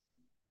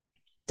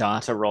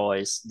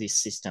dataize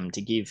this system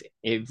to give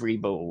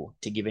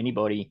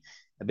anybody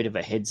a bit of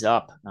a heads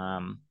up.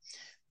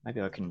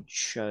 Maybe I can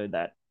show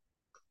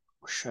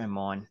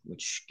mine,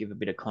 which give a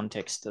bit of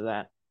context to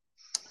that.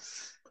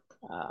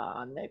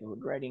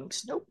 Neighborhood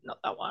ratings. Nope, not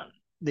that one.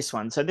 This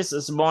one. So this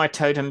is my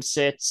totem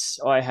sets.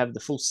 I have the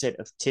full set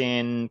of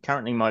 10.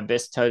 Currently, my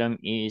best totem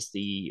is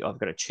I've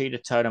got a cheetah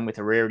totem with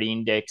a rarity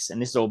index,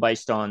 and this is all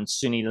based on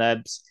Sunny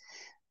Labs.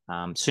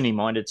 Sunny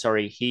Minded,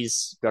 sorry.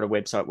 He's got a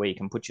website where you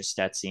can put your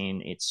stats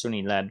in. It's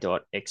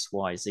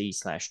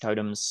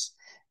sunnylab.xyz/totems.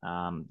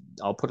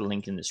 I'll put a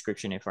link in the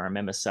description if I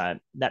remember. So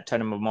that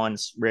totem of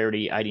mine's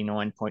rarity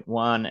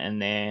 89.1,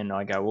 and then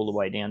I go all the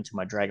way down to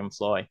my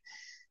dragonfly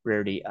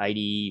rarity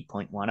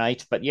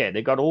 80.18. But yeah,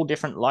 they've got all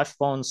different life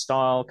bond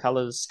style,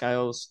 colors,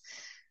 scales.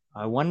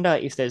 I wonder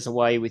if there's a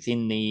way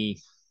within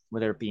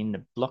whether it be in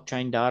the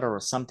blockchain data or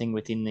something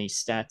within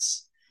these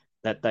stats,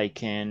 that they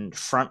can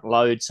front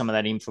load some of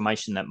that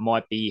information that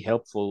might be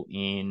helpful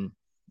in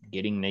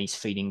getting these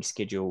feeding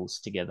schedules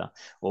together,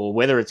 or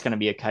whether it's going to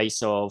be a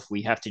case of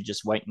we have to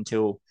just wait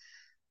until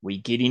we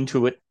get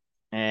into it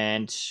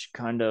and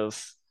kind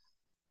of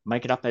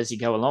make it up as you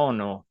go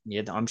along. Or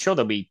yeah, I'm sure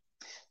there'll be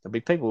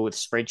people with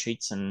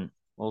spreadsheets and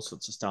all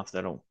sorts of stuff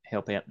that'll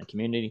help out in the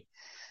community.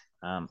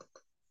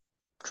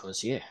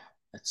 Because yeah,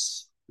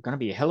 it's going to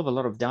be a hell of a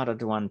lot of data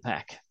to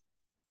unpack.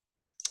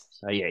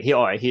 So yeah,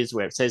 here's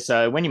where it says,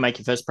 so when you make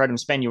your first protem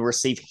spend, you'll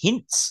receive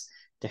hints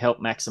to help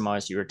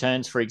maximize your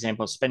returns. For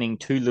example, spending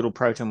too little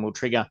protem will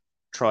trigger,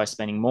 try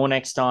spending more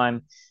next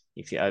time.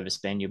 If you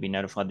overspend, you'll be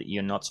notified that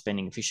you're not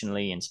spending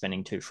efficiently, and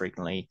spending too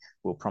frequently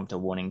will prompt a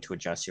warning to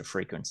adjust your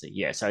frequency.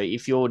 Yeah, so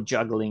if you're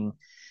juggling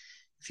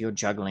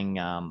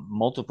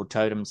multiple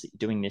totems that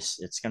you're doing this,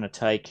 it's going to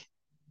take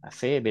a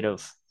fair bit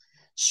of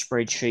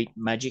spreadsheet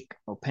magic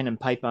or pen and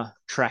paper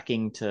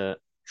tracking to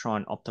try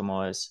and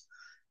optimize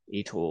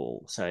it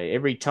all. So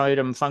every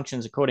totem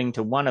functions according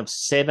to one of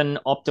 7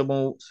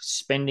 optimal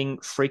spending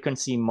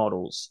frequency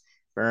models,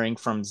 varying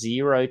from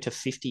 0 to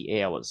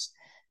 50 hours.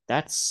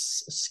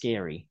 That's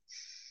scary.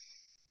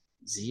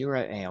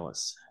 0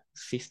 hours,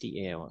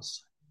 50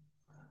 hours.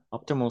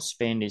 Optimal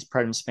spend is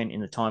protum spent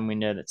in the time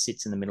window that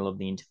sits in the middle of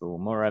the interval.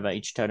 Moreover,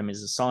 each totem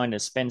is assigned a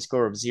spend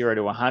score of 0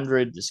 to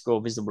 100. The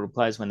score visible to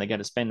players when they go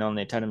to spend on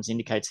their totems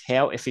indicates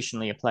how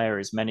efficiently a player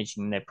is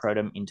managing their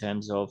protum in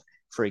terms of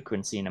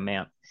frequency and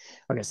amount.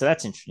 Okay, so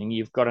that's interesting.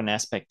 You've got an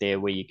aspect there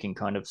where you can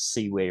kind of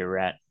see where you're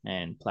at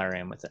and play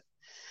around with it.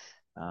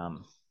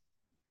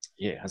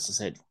 Yeah, as I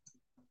said,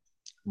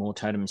 more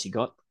totems you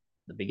got,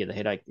 the bigger the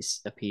headache this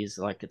appears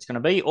like it's going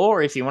to be.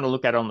 Or if you want to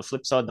look at it on the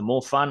flip side, the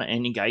more fun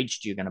and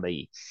engaged you're going to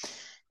be.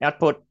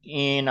 Output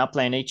in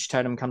Upland, each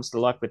totem comes to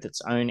life with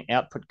its own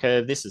output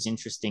curve. This is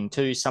interesting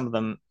too. Some of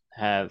them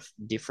have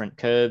different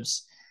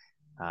curves.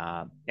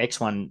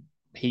 X1,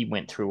 he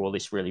went through all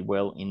this really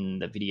well in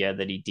the video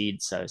that he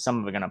did. So some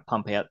of them are going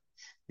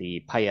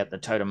to pay out the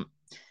totem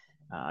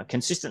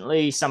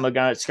consistently. Some are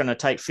going, it's going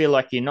to feel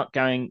like you're not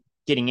getting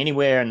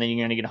anywhere, and then you're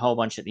going to get a whole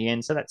bunch at the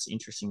end. So that's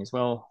interesting as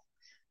well.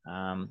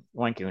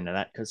 Won't go into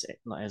that because,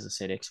 as I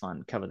said,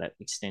 X1 covered that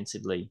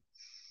extensively.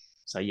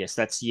 So yes,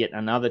 that's yet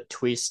another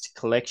twist.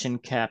 Collection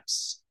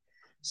caps.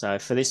 So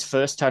for this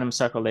first totem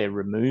cycle, they're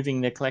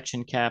removing the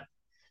collection cap.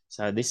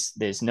 So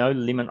there's no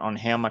limit on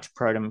how much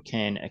protum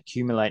can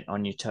accumulate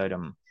on your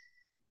totem.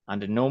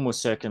 Under normal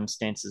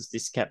circumstances,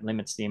 this cap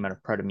limits the amount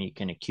of protum you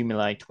can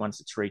accumulate. Once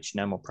it's reached,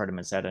 no more protum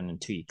is added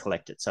until you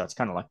collect it. So it's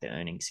kind of like the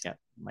earnings cap.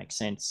 Makes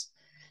sense.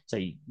 So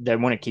they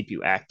want to keep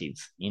you active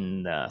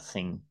in the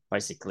thing,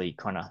 basically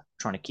kind of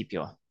trying to keep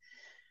your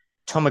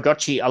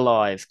Tamagotchi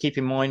alive. Keep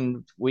in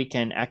mind, we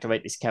can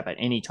activate this cap at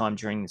any time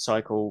during the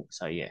cycle.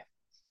 So yeah,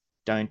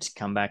 don't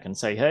come back and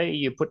say, hey,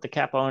 you put the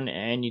cap on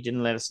and you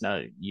didn't let us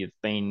know. You've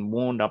been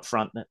warned up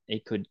front that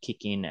it could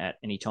kick in at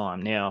any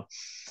time. Now,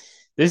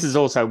 this is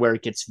also where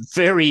it gets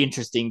very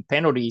interesting.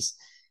 Penalties.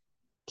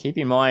 Keep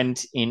in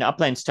mind, in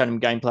Upland's totem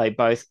gameplay,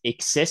 both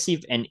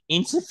excessive and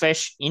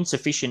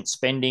insufficient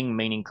spending,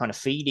 meaning kind of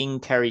feeding,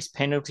 carries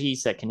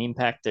penalties that can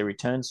impact the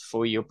returns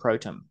for your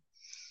protum.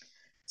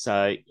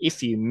 So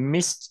if you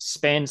missed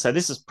spend, so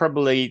this is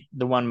probably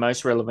the one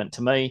most relevant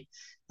to me.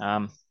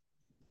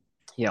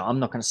 Yeah, I'm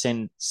not going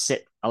to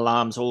set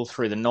alarms all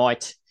through the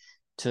night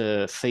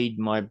to feed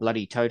my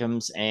bloody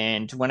totems.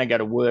 And when I go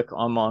to work,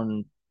 I'm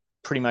on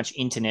pretty much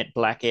internet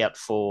blackout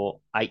for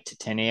 8 to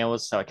 10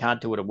 hours. So I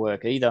can't do it at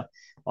work either.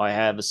 I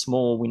have a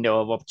small window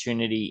of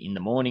opportunity in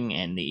the morning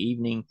and the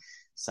evening.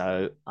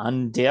 So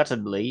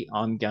undoubtedly,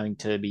 I'm going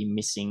to be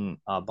missing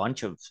a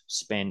bunch of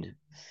spend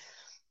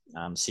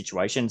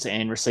situations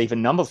and receive a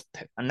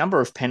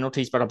number of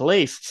penalties. But I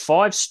believe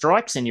 5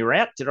 strikes and you're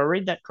out. Did I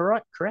read that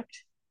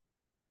correct?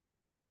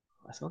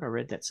 I thought I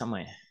read that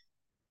somewhere.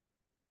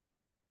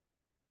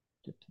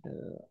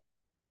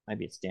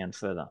 Maybe it's down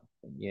further.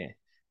 But yeah,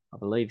 I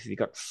believe if you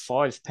got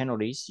 5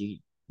 penalties,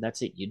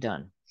 that's it. You're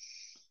done.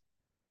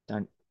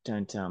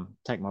 Don't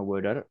take my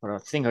word at it, but I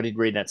think I did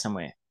read that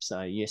somewhere.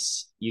 So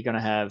yes, you're going to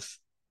have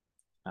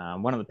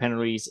one of the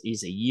penalties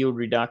is a yield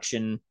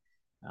reduction.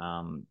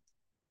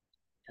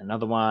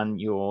 Another one,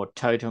 your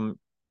totem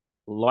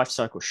life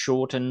cycle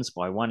shortens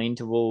by 1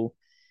 interval.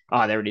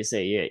 There it is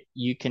there. Yeah.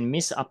 You can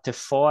miss up to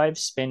 5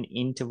 spend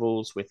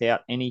intervals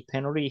without any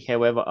penalty.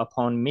 However,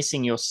 upon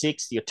missing your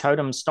 6th, your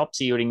totem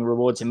stops yielding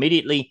rewards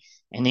immediately,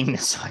 ending the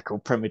cycle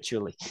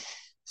prematurely.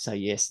 So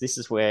yes, this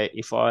is where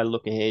if I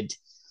look ahead,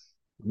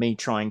 me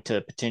trying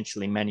to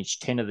potentially manage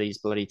 10 of these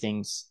bloody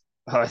things,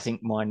 I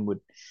think mine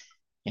would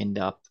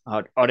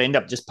I'd end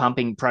up just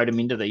pumping protum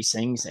into these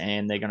things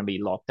and they're going to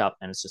be locked up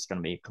and it's just going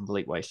to be a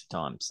complete waste of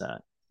time. So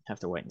have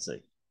to wait and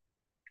see.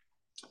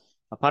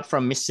 Apart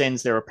from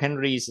missends, there are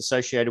penalties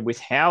associated with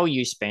how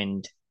you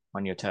spend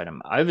on your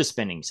totem.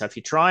 Overspending. So if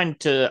you're trying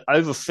to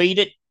overfeed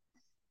it,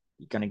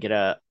 you're going to get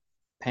a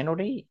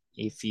penalty.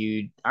 If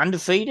you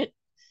underfeed it,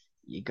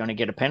 you're going to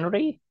get a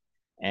penalty.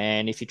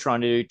 And if you're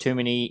trying to do too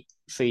many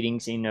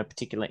feedings in a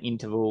particular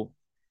interval,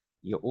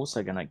 you're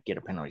also going to get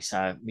a penalty.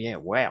 So yeah,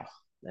 wow.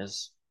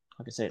 There's,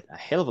 like I said, a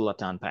hell of a lot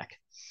to unpack.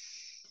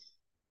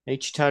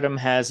 Each totem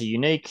has a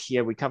unique,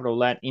 we covered all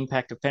that,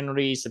 impact of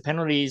penalties. The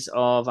penalties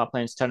of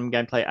Upland's totem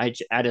gameplay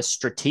add a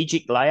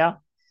strategic layer,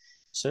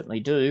 certainly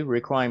do,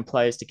 requiring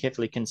players to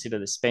carefully consider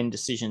the spend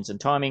decisions and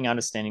timing.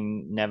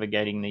 Understanding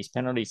navigating these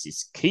penalties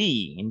is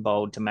key in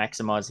bold to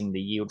maximizing the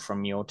yield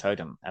from your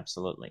totem.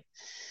 Absolutely.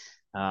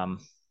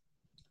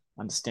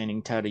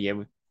 Understanding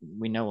total,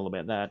 we know all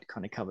about that,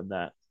 kind of covered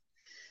that.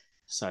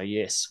 So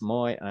yes,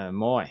 my,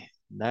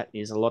 that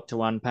is a lot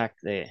to unpack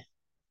there.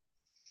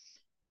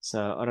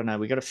 So I don't know.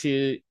 We got a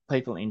few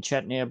people in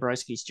chat now.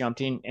 Broski's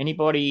jumped in.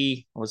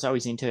 Anybody? Or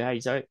Zoe's into. Hey,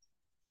 Zoe.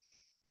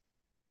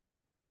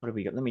 What have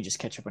we got? Let me just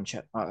catch up on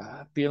chat.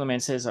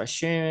 Buelerman says, I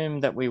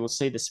assume that we will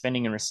see the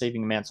spending and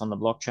receiving amounts on the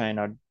blockchain.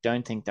 I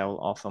don't think they'll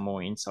offer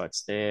more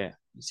insights there.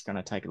 He's going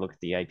to take a look at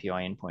the API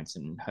endpoints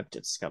and hope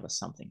to discover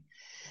something.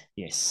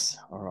 Yes.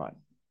 All right.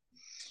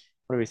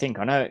 What do we think?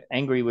 I know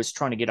Angry was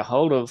trying to get a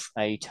hold of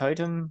a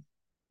totem.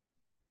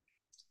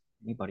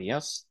 Anybody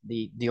else?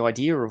 The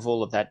idea of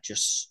all of that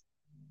just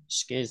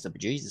scares the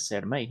bejesus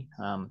out of me.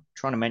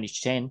 Trying to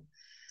manage 10.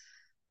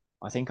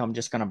 I think I'm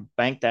just going to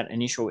bank that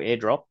initial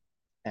airdrop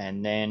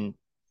and then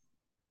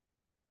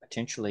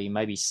potentially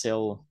maybe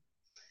sell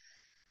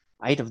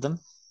 8 of them.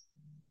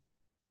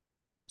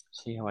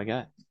 See how I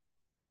go.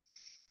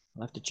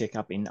 I'll have to check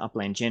up in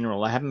Upland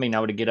General. I haven't been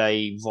able to get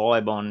a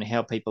vibe on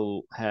how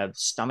people have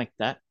stomached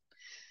that.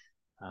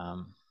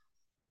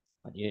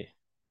 But yeah,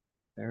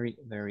 very,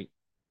 very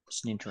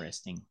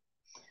interesting.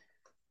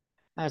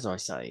 As I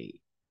say,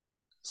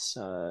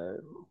 so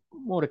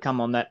more to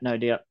come on that, no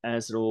doubt,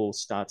 as it all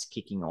starts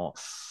kicking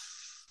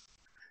off.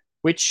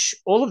 Which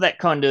all of that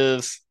kind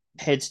of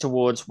heads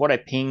towards what I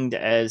pinged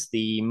as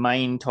the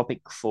main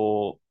topic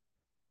for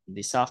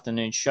this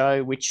afternoon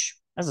show, which,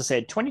 as I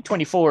said,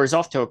 2024 is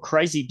off to a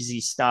crazy busy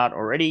start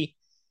already.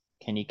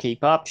 Can you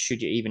keep up?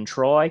 Should you even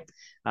try?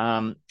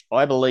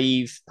 I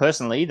believe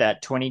personally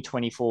that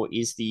 2024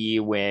 is the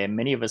year where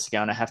many of us are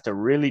going to have to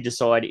really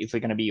decide if we're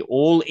going to be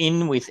all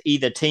in with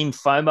either Team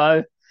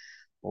FOMO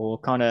or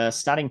kind of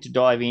starting to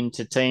dive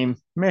into Team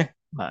Meh.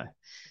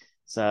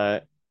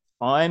 So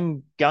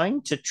I'm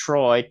going to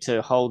try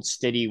to hold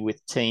steady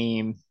with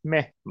Team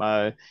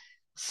Mehmo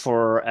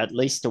for at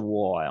least a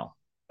while.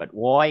 But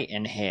why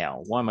and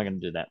how? Why am I going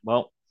to do that?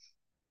 Well,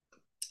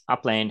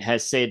 Upland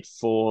has said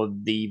for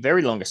the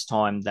very longest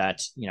time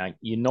that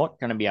you're not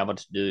going to be able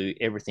to do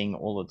everything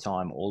all the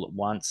time, all at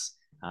once.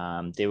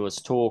 There was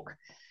talk,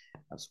 it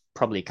was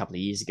probably a couple of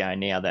years ago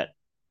now, that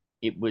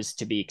it was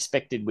to be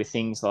expected with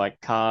things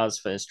like cars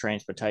versus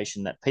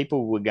transportation that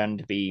people were going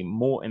to be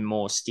more and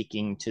more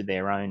sticking to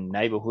their own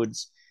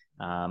neighborhoods.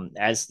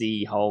 As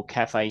the whole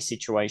cafe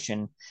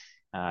situation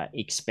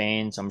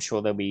expands, I'm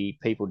sure there'll be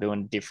people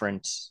doing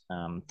different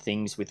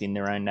things within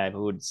their own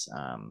neighborhoods.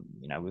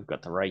 We've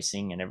got the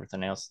racing and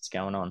everything else that's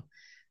going on.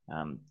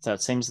 So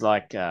it seems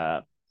like,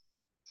 they're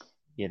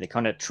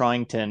kind of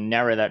trying to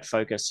narrow that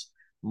focus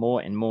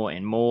more and more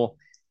and more,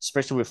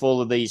 especially with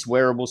all of these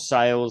wearable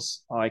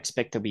sales. I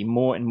expect there'll be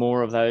more and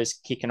more of those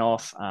kicking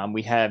off.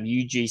 We have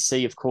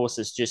UGC, of course,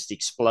 has just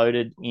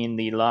exploded in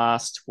the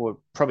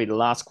probably the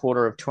last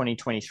quarter of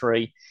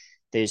 2023.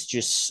 There's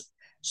just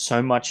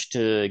so much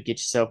to get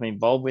yourself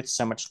involved with,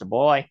 so much to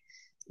buy.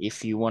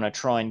 If you want to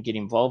try and get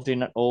involved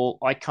in it all,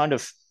 I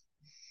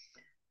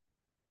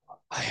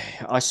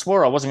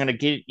swore I wasn't going to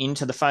get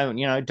into the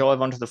FOMO,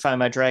 dive onto the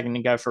FOMO dragon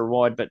and go for a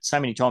ride. But so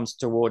many times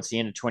towards the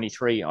end of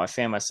 23, I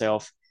found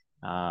myself,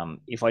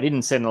 if I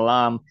didn't set an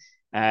alarm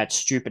at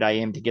stupid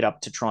AM to get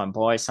up to try and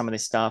buy some of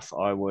this stuff,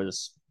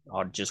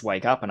 I'd just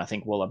wake up and I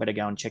think, well, I better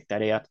go and check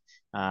that out.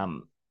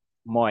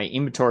 My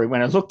inventory,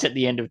 when I looked at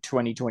the end of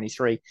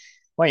 2023,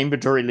 my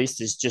inventory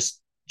list is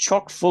just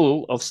chock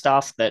full of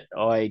stuff that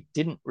I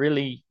didn't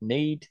really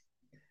need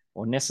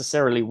or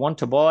necessarily want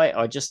to buy.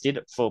 I just did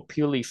it for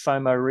purely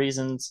FOMO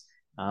reasons.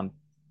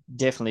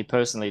 Definitely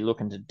personally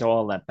looking to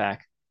dial that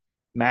back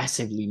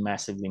massively,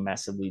 massively,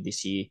 massively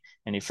this year.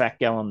 And in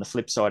fact, go on the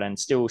flip side and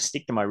still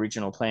stick to my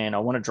original plan. I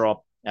want to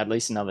drop at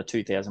least another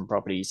 2,000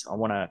 properties. I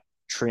want to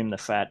trim the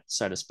fat,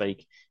 so to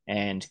speak,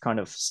 and kind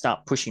of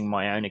start pushing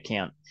my own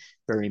account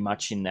very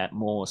much in that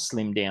more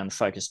slim down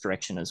focus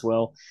direction as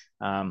well.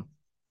 I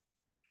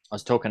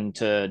was talking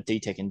to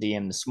DTech and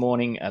DM this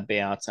morning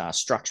about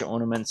structure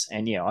ornaments,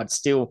 and I'd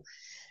still,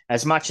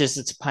 as much as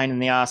it's a pain in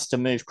the ass to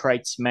move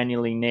crates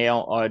manually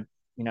now,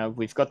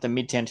 we've got the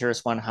Midtown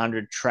Terrace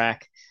 100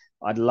 track.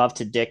 I'd love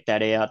to deck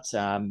that out,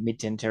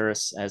 Midtown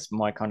Terrace as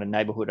my kind of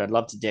neighborhood. I'd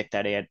love to deck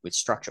that out with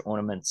structure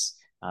ornaments,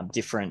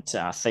 different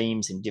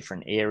themes in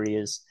different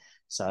areas.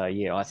 So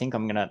I think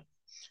I'm going to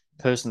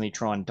personally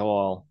try and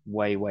dial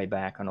way, way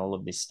back on all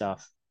of this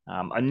stuff.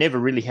 I never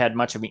really had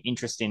much of an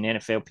interest in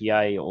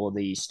NFLPA or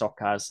the stock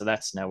cars, so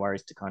that's no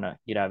worries to kind of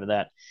get over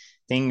that.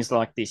 Things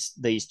like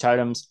these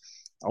totems,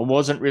 I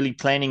wasn't really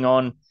planning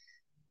on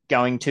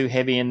going too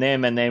heavy in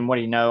them, and then what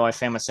do you know, I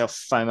found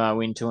myself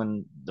FOMO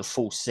into the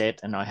full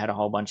set, and I had a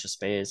whole bunch of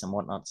spares and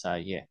whatnot. So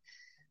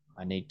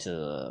I need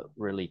to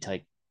really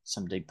take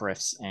some deep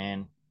breaths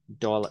and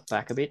dial it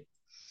back a bit.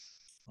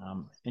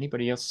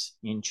 Anybody else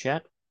in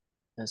chat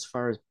as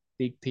far as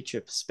big picture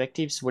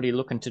perspectives? What are you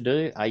looking to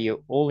do? Are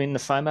you all in the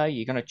FOMO?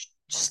 You're going to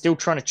still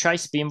trying to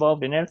chase, be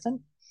involved in everything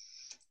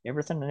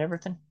and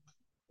everything?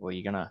 Or are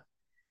you going to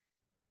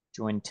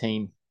join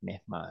Team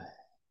Mehmo?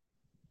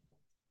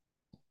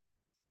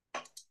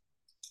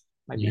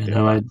 Maybe a bit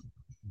of I'm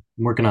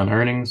working on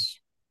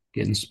earnings,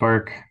 getting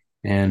Spark,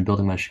 and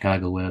building my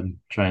Chicago web.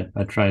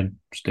 I tried to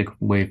stick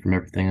away from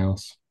everything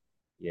else.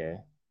 Yeah.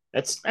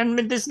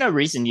 There's no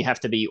reason you have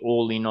to be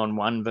all in on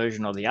one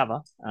version or the other.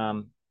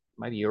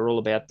 Maybe you're all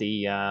about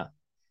the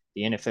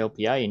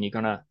NFLPA and you're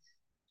gonna,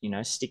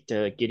 stick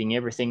to getting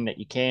everything that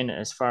you can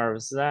as far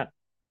as that.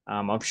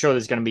 I'm sure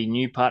there's going to be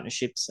new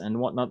partnerships and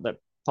whatnot that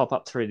pop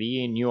up through the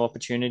year, new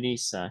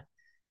opportunities. So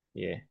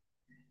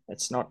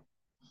it's not.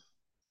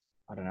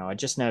 I don't know. I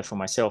just know for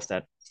myself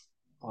that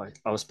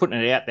I was putting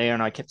it out there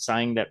and I kept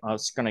saying that I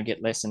was going to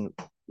get less and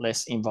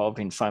less involved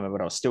in FOMO, but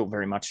I was still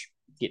very much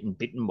getting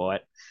bitten by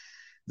it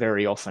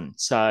very often.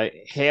 So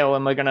how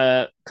am I going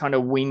to kind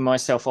of wean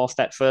myself off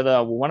that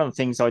further? Well, one of the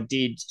things I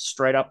did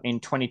straight up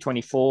in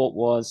 2024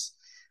 was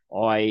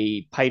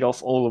I paid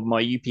off all of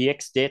my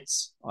UPX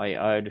debts. I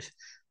owed,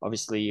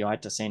 obviously, I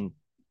had to send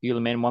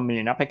Bueller 1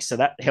 million UPEX. So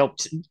that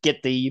helped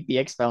get the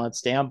UPX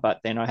balance down. But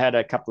then I had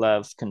a couple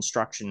of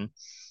construction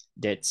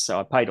debts. So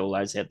I paid all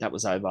those out. That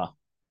was over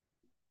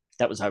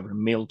a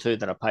mil too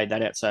that I paid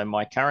that out. So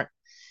my current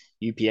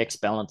UPX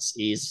balance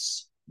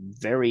is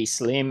very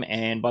slim.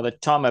 And by the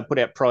time I put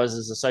out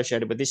prizes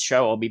associated with this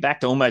show, I'll be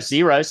back to almost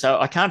zero. So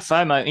I can't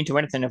FOMO into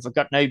anything if I've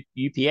got no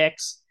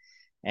UPX.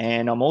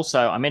 And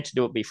I meant to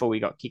do it before we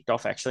got kicked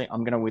off, actually.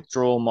 I'm going to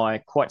withdraw my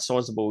quite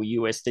sizable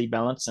USD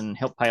balance and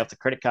help pay off the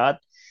credit card.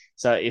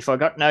 So if I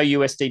got no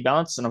USD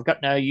balance and I've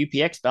got no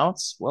UPX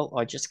balance, well,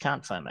 I just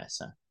can't FOMO.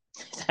 So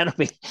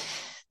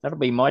that'll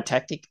be my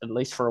tactic, at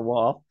least for a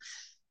while.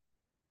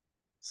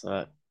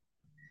 So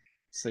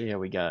see how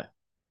we go.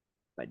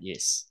 But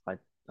yes,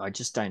 I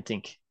just don't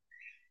think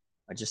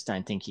you're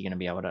going to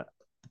be able to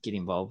get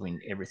involved in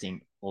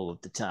everything all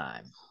of the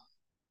time.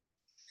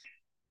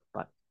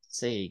 But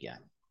there you go.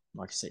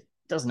 Like I said, it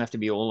doesn't have to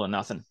be all or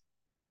nothing.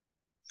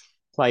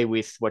 Play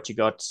with what you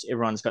got.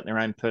 Everyone's got their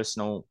own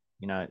personal,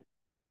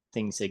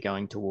 things they're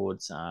going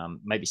towards.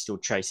 Maybe still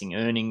chasing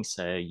earnings,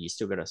 so you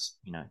still got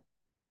to,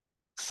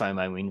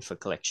 FOMO in for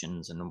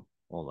collections and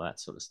all that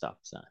sort of stuff.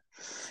 So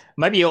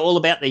maybe you're all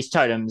about these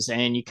totems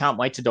and you can't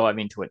wait to dive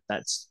into it.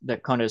 That's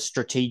that kind of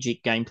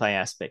strategic gameplay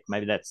aspect.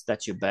 Maybe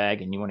that's your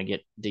bag and you want to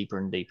get deeper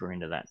and deeper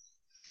into that.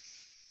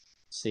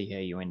 See how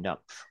you end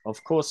up.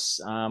 Of course,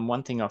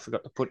 one thing I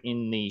forgot to put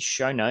in the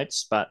show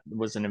notes, but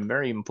was a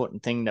very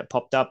important thing that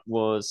popped up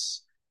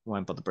was, I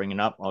won't bother bringing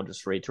it up. I'll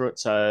just read through it.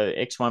 So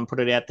X1 put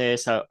it out there.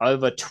 So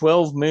over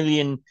 12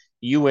 million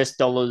US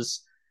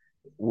dollars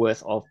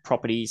worth of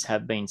properties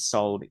have been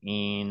sold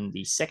in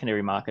the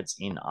secondary markets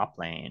in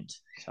Upland.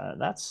 So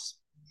that's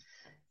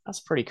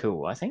pretty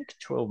cool. I think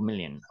 12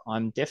 million.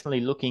 I'm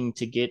definitely looking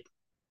to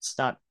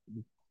start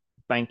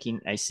banking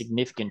a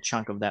significant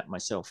chunk of that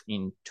myself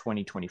in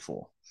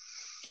 2024.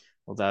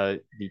 Although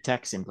the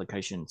tax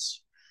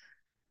implications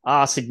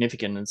are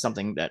significant and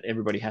something that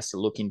everybody has to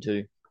look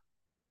into,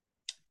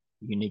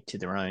 unique to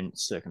their own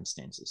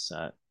circumstances.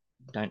 So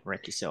don't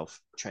wreck yourself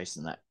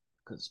chasing that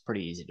because it's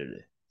pretty easy to do.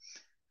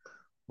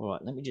 All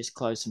right, let me just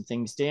close some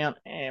things down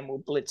and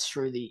we'll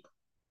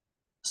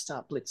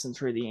start blitzing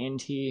through the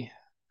end here.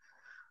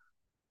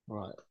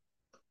 Right.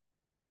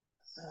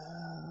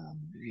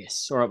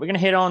 Yes. All right, we're going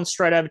to head on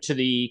straight over to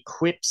the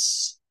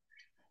quips.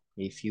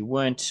 If you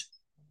weren't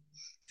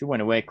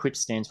aware, QUIP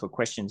stands for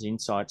Questions,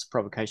 Insights,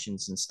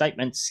 Provocations, and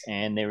Statements,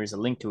 and there is a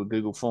link to a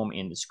Google form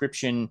in the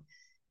description.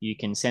 You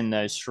can send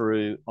those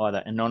through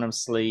either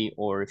anonymously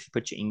or if you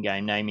put your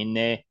in-game name in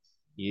there,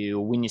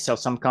 you'll win yourself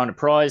some kind of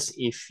prize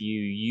if you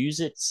use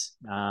it.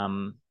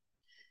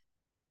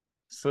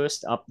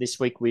 First up this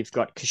week, we've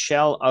got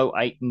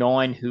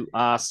Kashal089 who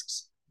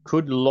asks,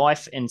 could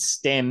life and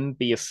STEM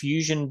be a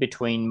fusion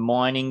between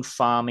mining,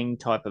 farming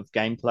type of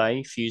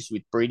gameplay fused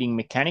with breeding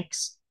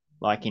mechanics,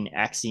 like in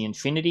Axie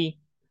Infinity?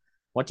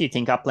 What do you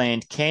think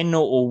Upland can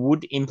or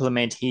would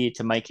implement here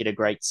to make it a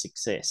great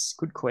success?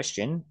 Good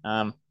question.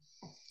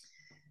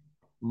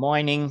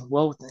 Mining,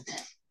 well,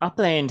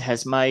 Upland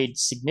has made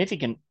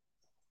significant,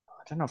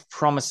 I don't know if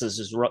promises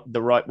is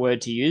the right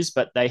word to use,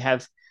 but they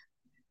have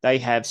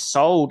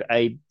sold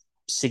a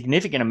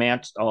significant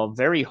amount of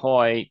very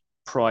high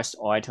priced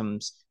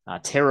items,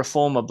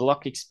 terraformer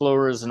block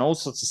explorers and all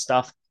sorts of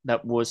stuff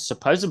that was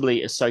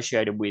supposedly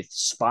associated with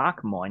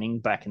spark mining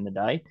back in the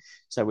day.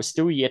 So we're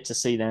still yet to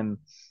see them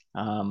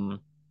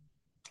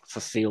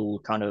fulfill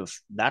kind of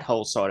that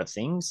whole side of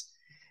things.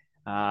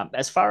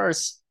 As far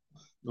as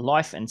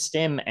life and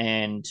STEM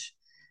and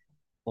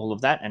all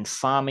of that and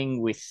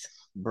farming with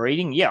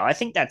breeding, yeah, I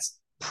think that's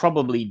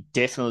probably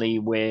definitely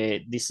where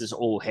this is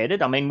all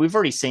headed. I mean, we've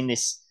already seen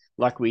this,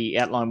 like we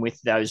outlined with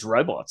those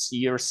robots.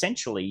 You're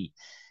essentially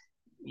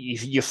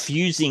you're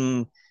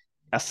fusing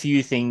a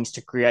few things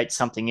to create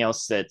something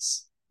else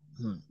that's,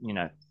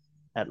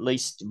 at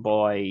least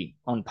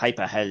on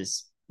paper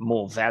has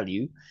more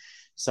value.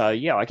 So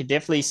yeah, I could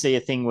definitely see a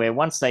thing where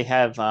once they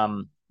have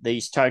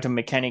these totem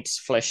mechanics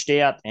fleshed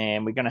out,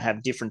 and we're going to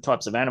have different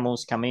types of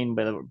animals come in,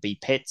 whether it be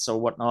pets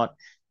or whatnot.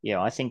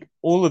 Yeah, I think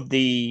all of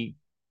the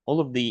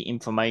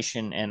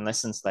information and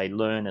lessons they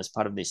learn as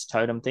part of this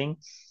totem thing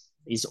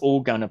is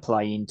all going to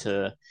play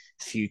into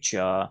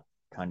future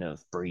kind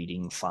of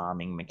breeding,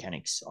 farming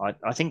mechanics.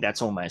 I think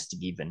that's almost a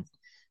given,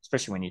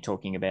 especially when you're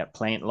talking about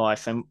plant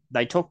life. And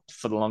they talked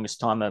for the longest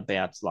time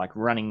about like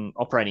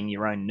operating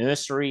your own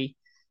nursery,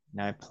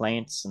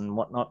 plants and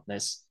whatnot.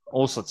 There's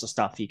all sorts of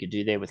stuff you could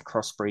do there with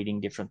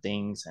crossbreeding different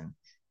things, and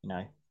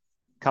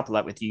couple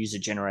that with user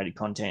generated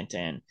content,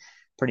 and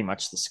pretty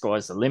much the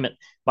sky's the limit.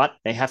 But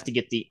they have to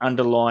get the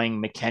underlying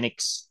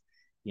mechanics,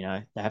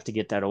 they have to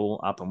get that all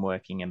up and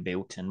working and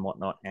built and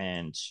whatnot.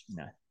 And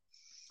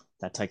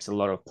that takes a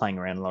lot of playing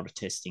around, a lot of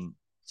testing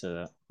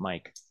to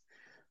make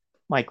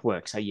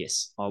work. So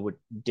yes, I would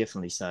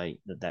definitely say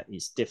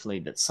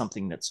that's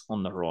something that's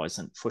on the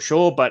horizon for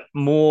sure. But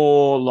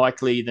more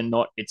likely than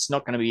not, it's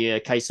not going to be a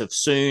case of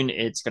soon.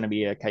 It's going to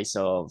be a case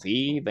of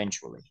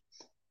eventually.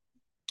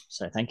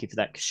 So thank you for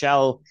that,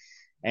 Kashal.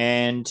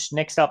 And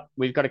next up,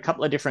 we've got a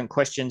couple of different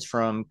questions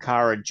from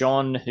Kara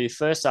John, who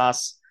first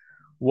asks,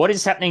 What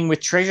is happening with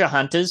treasure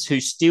hunters who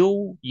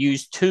still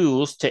use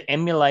tools to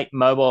emulate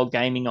mobile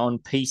gaming on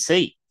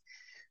PC?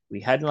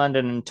 We had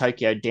London and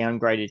Tokyo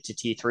downgraded to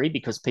tier 3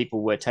 because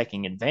people were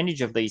taking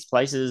advantage of these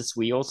places.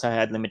 We also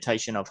had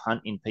limitation of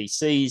hunt in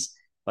PCs,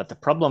 but the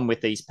problem with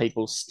these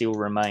people still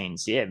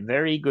remains. Yeah,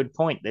 very good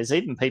point. There's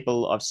even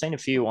people, I've seen a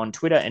few on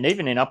Twitter and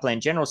even in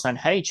Upland General saying,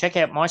 hey, check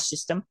out my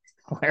system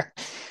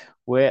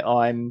where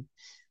I'm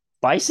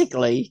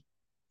basically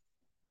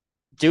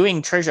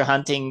doing treasure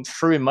hunting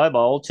through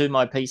mobile to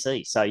my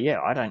PC. So yeah,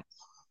 I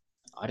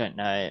don't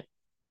know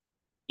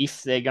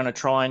if they're going to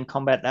try and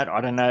combat that.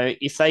 I don't know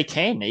if they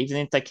can, even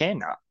if they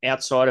can,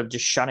 outside of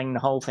just shutting the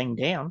whole thing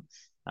down,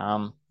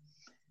 um,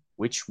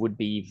 which would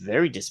be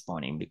very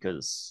disappointing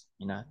because,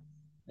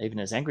 even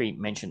as Angry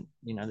mentioned,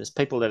 there's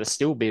people that are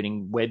still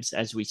building webs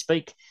as we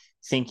speak,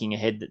 thinking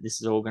ahead that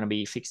this is all going to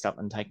be fixed up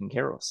and taken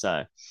care of.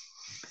 So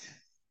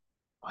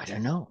I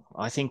don't know.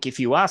 I think if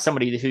you are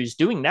somebody who's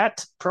doing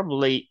that,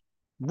 probably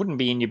wouldn't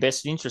be in your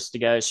best interest to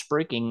go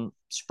spruiking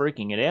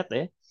it out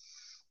there.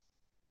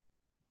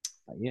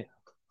 But yeah,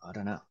 I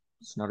don't know.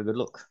 It's not a good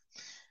look.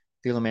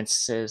 Filament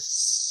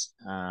says,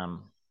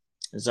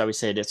 Zoe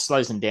said, it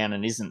slows them down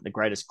and isn't the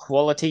greatest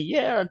quality.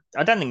 Yeah,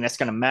 I don't think that's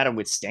going to matter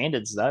with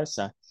standards though.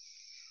 So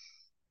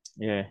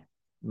yeah,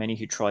 many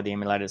who try the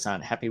emulators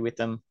aren't happy with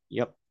them.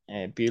 Yep.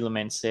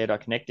 Buelerman said, I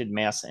connected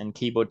mouse and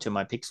keyboard to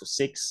my Pixel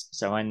 6,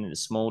 so only the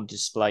small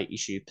display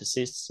issue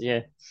persists.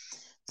 Yeah.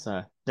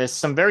 So there's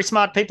some very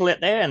smart people out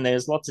there and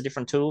there's lots of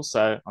different tools.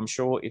 So I'm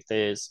sure if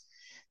there's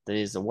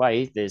a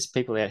way, there's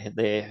people out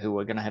there who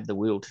are going to have the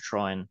will to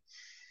try and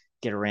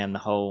get around the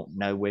whole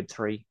no web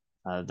 3,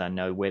 the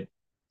no web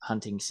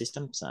hunting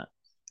system. So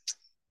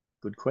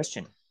good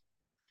question.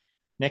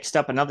 Next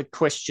up, another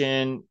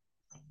question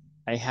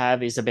I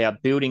have is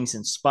about buildings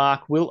and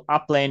Spark. Will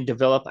Upland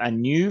develop a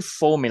new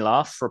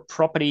formula for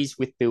properties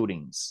with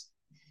buildings?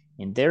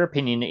 In their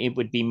opinion, it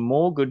would be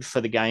more good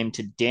for the game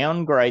to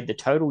downgrade the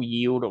total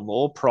yield of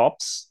all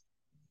props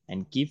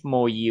and give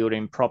more yield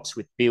in props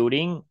with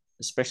building,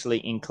 especially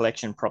in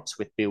collection props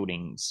with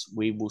buildings.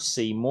 We will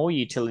see more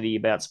utility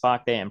about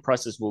Spark there, and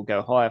prices will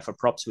go higher for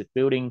props with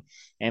building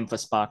and for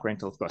Spark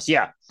rental, of course.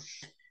 Yeah.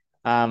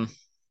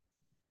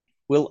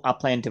 Will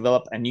Upland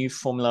develop a new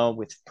formula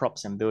with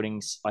props and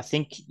buildings? I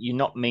think you're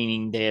not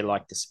meaning there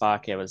like the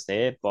Spark hours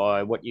there.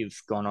 By what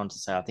you've gone on to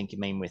say, I think you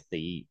mean with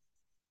the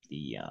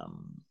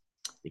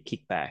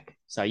kickback.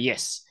 So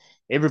yes,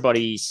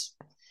 everybody's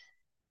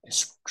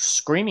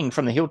screaming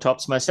from the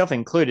hilltops, myself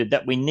included,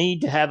 that we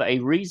need to have a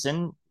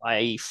reason,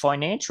 a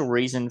financial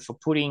reason for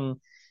putting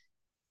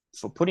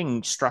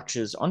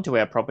structures onto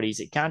our properties.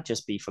 It can't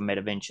just be for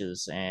meta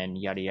ventures and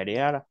yada yada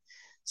yada.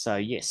 So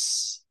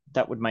yes,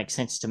 that would make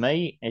sense to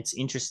me. It's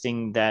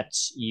interesting that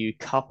you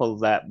couple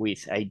that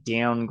with a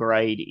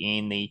downgrade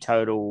in the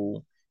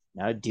total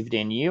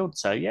dividend yield.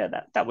 So yeah,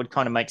 that would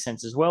kind of make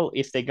sense as well.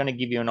 If they're going to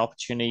give you an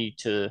opportunity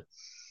to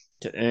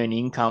earn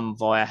income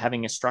via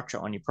having a structure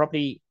on your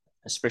property,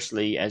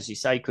 especially as you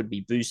say, could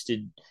be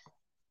boosted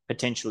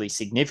potentially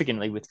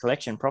significantly with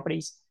collection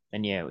properties,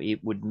 then yeah, it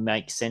would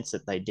make sense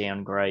that they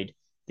downgrade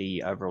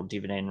the overall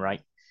dividend rate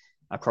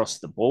across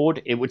the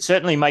board. It would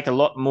certainly make a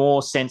lot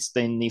more sense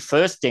than the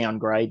first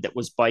downgrade that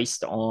was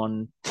based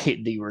on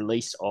the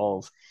release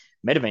of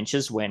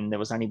MetaVentures when there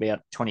was only about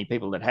 20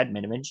 people that had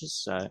MetaVentures.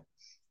 So,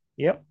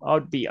 yep,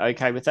 I'd be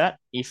okay with that.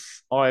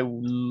 If I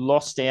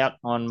lost out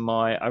on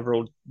my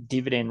overall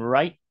dividend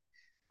rate,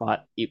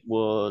 but it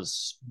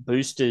was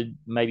boosted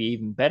maybe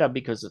even better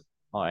because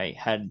I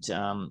had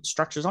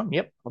structures on,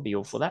 yep, I'll be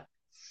all for that.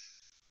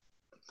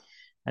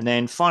 And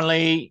then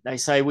finally, they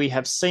say we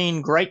have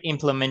seen great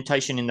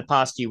implementation in the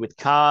past year with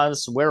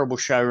cars, wearable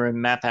showroom,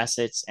 map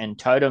assets, and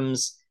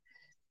totems.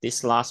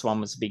 This last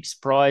one was a big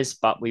surprise,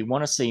 but we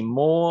want to see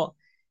more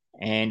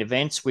and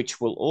events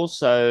which will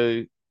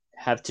also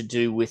have to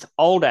do with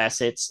old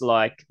assets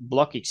like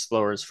block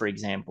explorers, for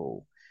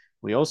example.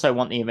 We also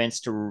want the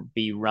events to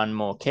be run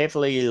more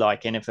carefully,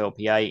 like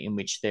NFLPA, in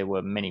which there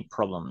were many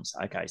problems.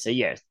 Okay, so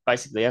yeah,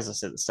 basically, as I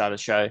said at the start of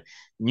the show,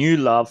 new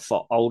love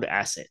for old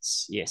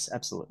assets. Yes,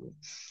 absolutely.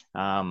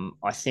 I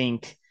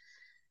think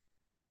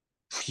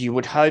you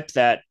would hope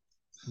that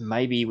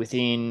maybe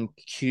within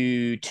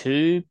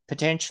Q2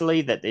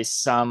 potentially that there's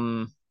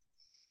some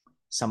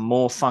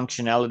more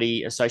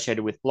functionality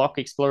associated with block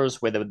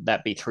explorers, whether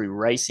that be through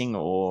racing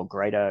or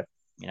greater,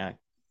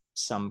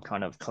 some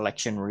kind of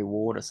collection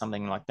reward or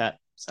something like that.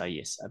 So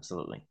yes,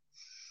 absolutely.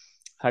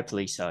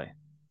 Hopefully so.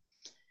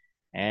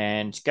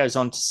 And goes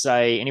on to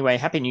say, anyway,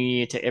 Happy New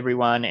Year to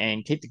everyone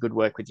and keep the good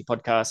work with your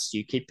podcasts.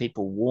 You keep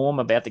people warm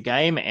about the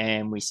game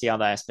and we see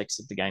other aspects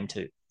of the game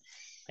too.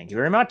 Thank you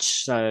very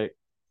much. So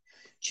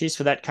cheers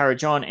for that,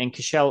 Courage On and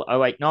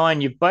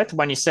Kashel089. You've both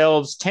won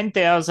yourselves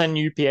 10,000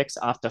 UPX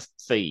after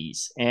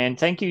fees. And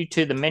thank you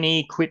to the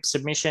many quip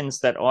submissions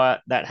that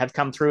have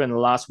come through in the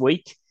last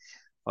week.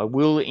 I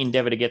will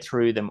endeavour to get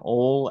through them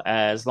all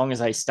as long as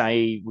they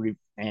stay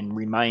and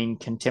remain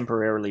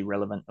contemporarily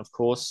relevant, of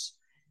course.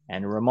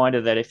 And a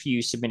reminder that if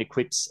you submit a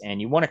quips and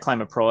you want to claim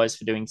a prize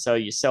for doing so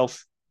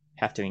yourself,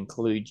 have to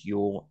include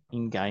your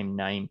in-game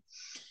name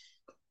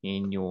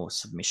in your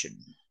submission.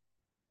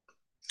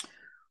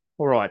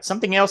 All right,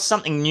 something else,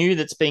 something new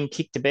that's being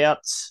kicked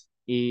about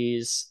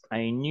is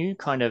a new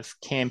kind of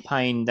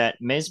campaign that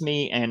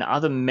Mesme and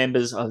other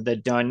members of the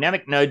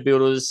Dynamic Node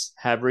Builders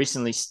have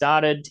recently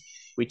started,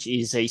 which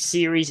is a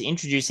series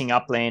introducing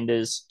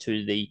Uplanders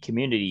to the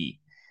community.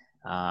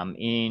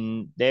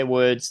 In their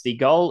words, the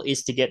goal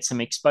is to get some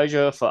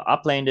exposure for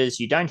Uplanders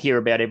you don't hear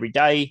about every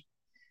day.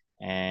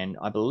 And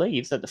I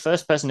believe that the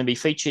first person to be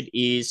featured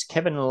is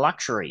Kevin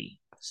Luxury.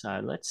 So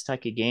let's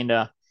take a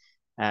gander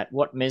at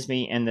what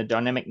Mesme and the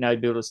Dynamic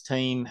Node Builders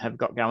team have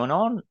got going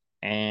on,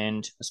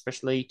 and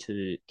especially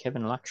to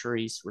Kevin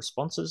Luxury's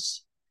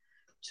responses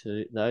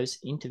to those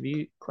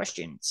interview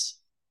questions.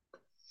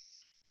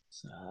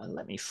 So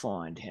let me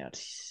find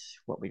out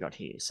what we got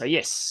here. So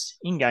yes,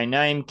 in-game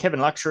name, Kevin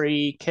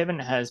Luxury. Kevin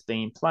has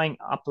been playing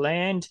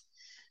Upland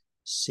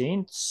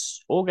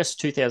since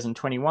August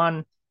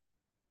 2021.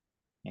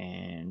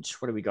 And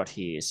what do we got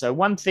here? So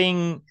one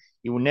thing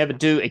you will never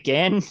do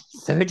again,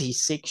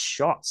 36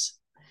 shots.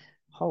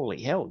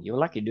 Holy hell, you were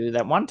lucky to do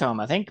that one time,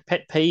 I think.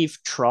 Pet peeve,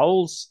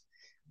 trolls.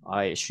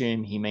 I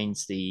assume he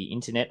means the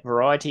internet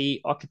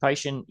variety.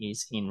 Occupation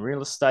is in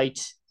real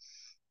estate.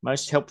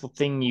 Most helpful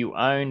thing you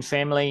own,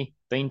 family.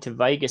 Been to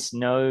Vegas,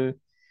 no.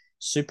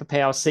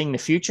 Superpower, seeing the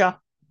future.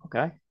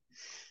 Okay,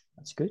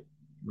 that's good.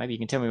 Maybe you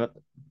can tell me what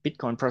the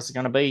Bitcoin price is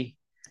going to be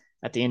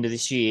at the end of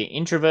this year.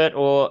 Introvert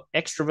or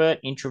extrovert?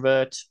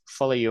 Introvert,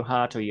 follow your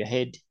heart or your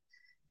head.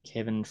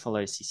 Kevin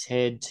follows his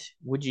head.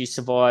 Would you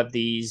survive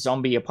the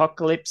zombie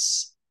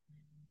apocalypse?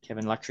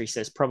 Kevin Luxury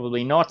says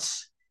probably not.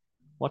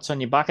 What's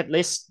on your bucket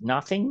list?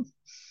 Nothing.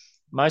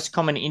 Most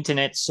common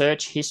internet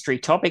search history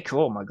topic.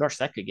 Oh my gosh,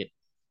 that could get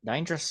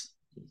dangerous.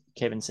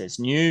 Kevin says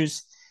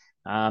news.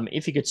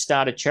 If you could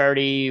start a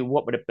charity,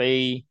 what would it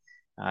be?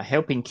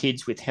 Helping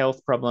kids with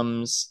health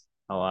problems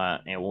or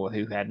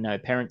who had no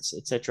parents,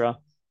 etc.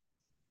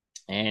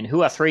 And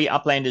who are three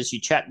Uplanders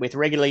you chat with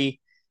regularly?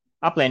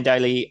 Upland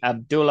Daily,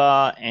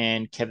 Abdullah,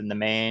 and Kevin the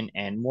Man.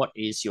 And what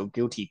is your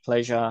guilty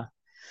pleasure?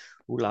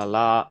 Ooh la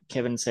la.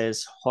 Kevin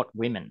says hot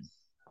women.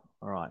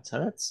 All right, so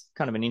that's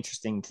kind of an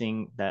interesting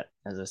thing that,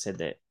 as I said,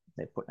 they're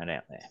putting it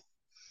out there.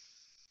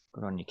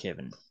 Good on you,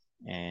 Kevin,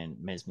 and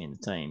Mesme and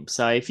the team.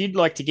 So if you'd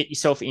like to get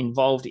yourself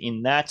involved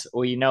in that,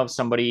 or you know of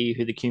somebody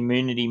who the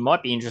community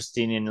might be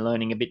interested in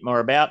learning a bit more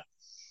about,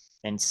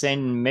 then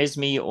send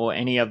Mesme or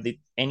any of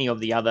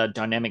the other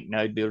Dynamic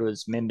Node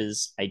Builders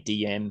members a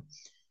DM,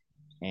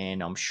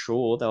 and I'm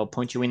sure they'll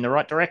point you in the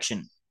right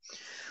direction.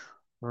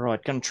 All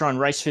right, going to try and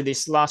race through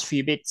this last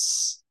few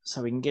bits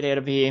so we can get out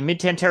of here.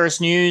 Midtown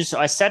Terrace news.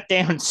 I sat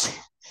down.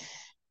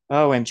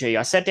 OMG.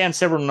 I sat down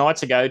several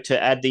nights ago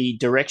to add the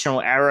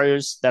directional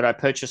arrows that I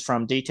purchased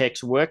from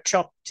DTEC's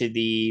workshop to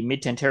the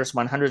Midtown Terrace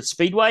 100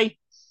 Speedway.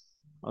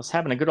 I was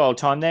having a good old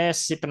time there,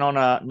 sipping on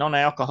a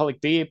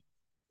non-alcoholic beer,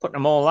 putting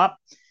them all up.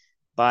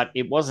 But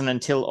it wasn't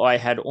until I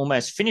had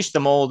almost finished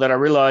them all that I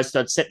realized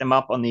I'd set them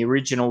up on the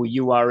original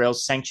URL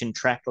sanctioned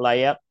track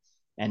layout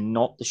and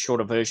not the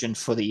shorter version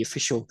for the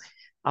official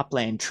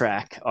Upland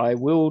track. I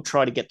will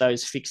try to get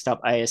those fixed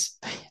up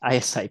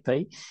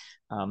ASAP.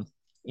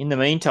 In the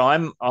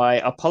meantime, I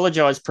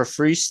apologize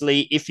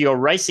profusely if you're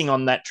racing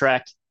on that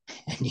track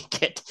and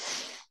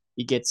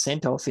you get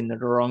sent off in the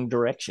wrong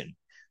direction.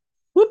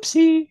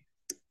 Whoopsie.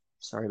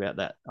 Sorry about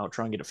that. I'll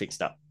try and get it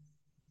fixed up.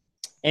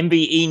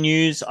 MVE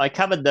news. I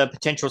covered the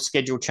potential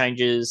schedule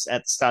changes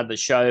at the start of the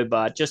show,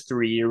 but just to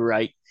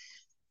reiterate,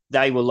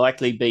 they will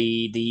likely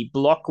be the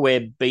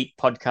Blockweb Beat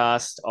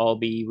podcast. I'll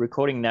be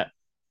recording that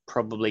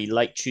probably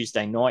late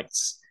Tuesday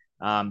nights.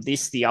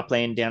 The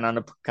Upland Down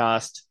Under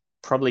podcast,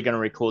 probably going to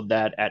record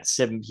that at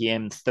 7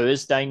 p.m.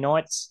 Thursday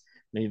nights,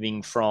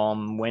 moving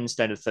from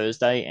Wednesday to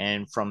Thursday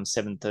and from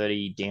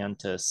 7:30 down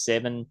to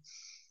 7.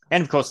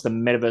 And of course, the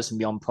Metaverse and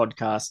Beyond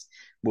podcast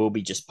will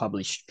be just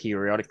published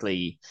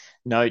periodically.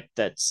 Note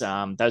that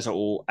those are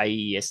all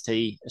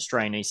AEST,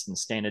 Australian Eastern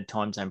Standard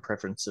Time Zone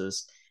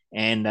preferences,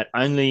 and that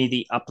only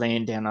the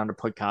Upland Down Under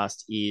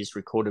podcast is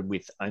recorded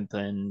with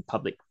open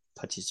public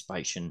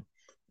participation,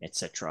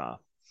 etc.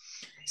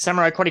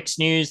 Samurai Aquatics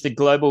news. The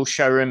global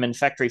showroom and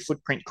factory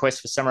footprint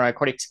quest for Samurai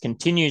Aquatics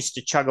continues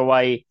to chug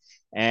away,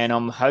 and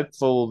I'm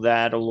hopeful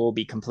that it'll all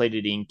be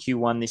completed in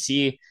Q1 this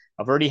year.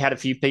 I've already had a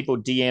few people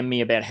DM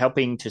me about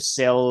helping to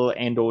sell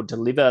and or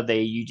deliver their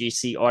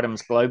UGC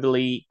items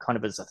globally, kind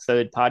of as a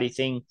third-party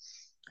thing.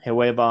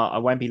 However, I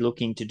won't be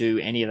looking to do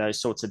any of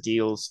those sorts of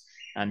deals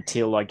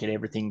until I get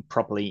everything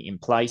properly in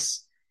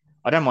place.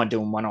 I don't mind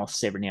doing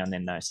one-offs every now and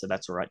then, though, so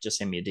that's all right. Just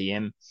send me a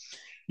DM.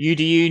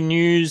 UDU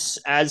news.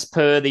 As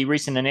per the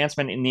recent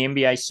announcement in the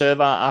NBA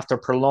server, after a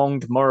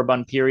prolonged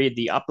moribund period,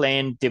 the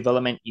Upland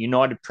Development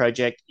United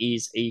project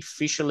is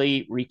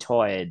officially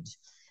retired.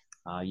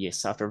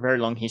 Yes, after a very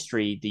long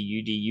history, the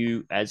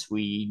UDU, as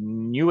we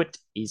knew it,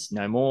 is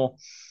no more.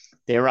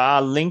 There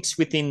are links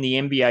within the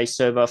NBA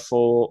server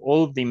for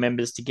all of the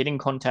members to get in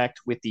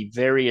contact with the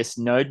various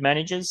node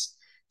managers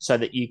so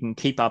that you can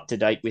keep up to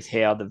date with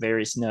how the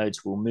various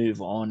nodes will move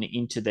on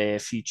into their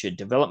future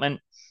development.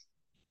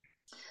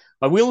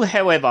 I will,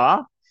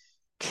 however,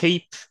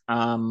 keep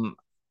the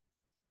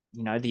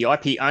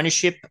IP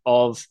ownership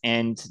of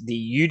and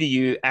the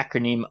UDU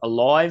acronym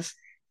alive.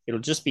 It'll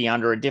just be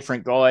under a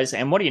different guise.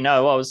 And what do you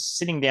know? I was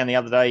sitting down the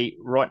other day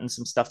writing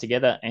some stuff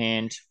together,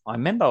 and I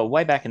remember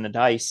way back in the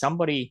day,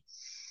 somebody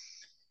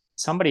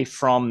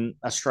from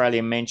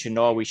Australia mentioned,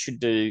 "Oh, we should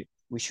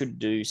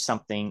do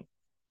something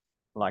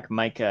like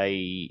make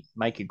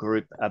a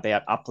group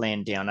about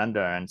Upland Down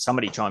Under," and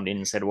somebody chimed in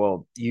and said,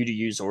 "Well,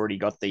 UDU's already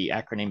got the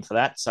acronym for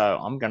that, so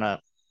I'm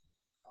gonna,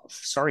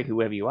 sorry,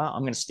 whoever you are,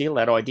 I'm gonna steal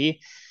that idea."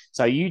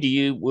 So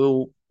UDU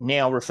will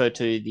now refer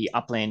to the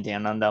Upland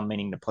Down Under,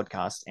 meaning the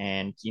podcast,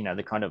 and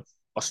the kind of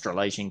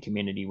Australasian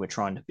community we're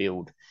trying to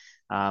build.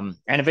 And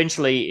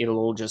eventually, it'll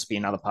all just be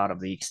another part of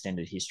the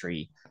extended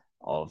history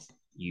of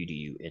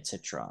UDU,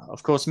 etc.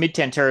 Of course,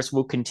 Midtown Terrace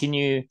will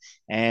continue,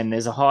 and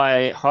there's a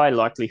high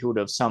likelihood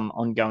of some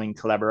ongoing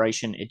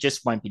collaboration. It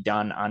just won't be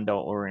done under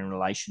or in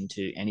relation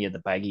to any of the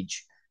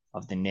baggage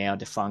of the now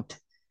defunct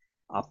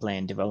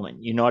Upland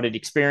Development United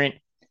experiment.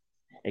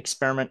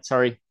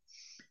 Sorry,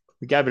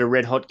 we gave it a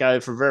red hot go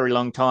for a very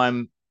long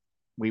time.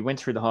 We went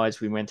through the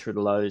highs, we went through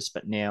the lows,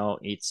 but now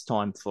it's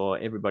time for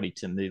everybody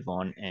to move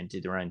on and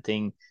do their own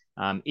thing.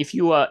 If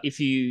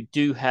you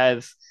do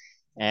have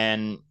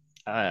an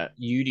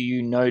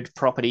UDU node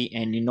property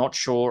and you're not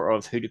sure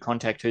of who to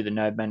contact, who the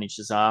node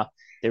managers are,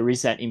 there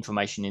is that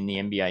information in the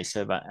MBA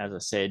server. As I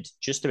said,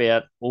 just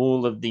about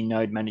all of the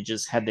node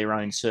managers have their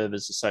own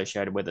servers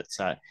associated with it,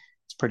 so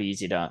it's pretty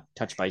easy to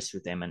touch base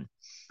with them and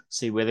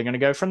see where they're going to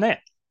go from there.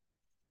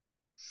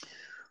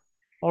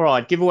 All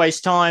right,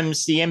 giveaways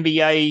times. The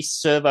NBA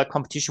server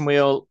competition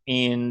wheel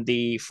in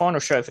the final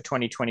show for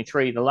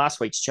 2023, the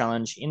last week's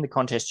challenge in the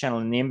contest channel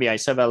in the NBA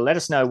server. Let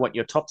us know what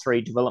your top 3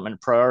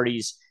 development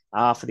priorities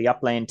are for the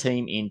Upland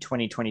team in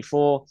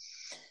 2024.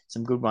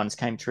 Some good ones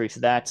came through for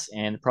that,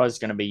 and the prize is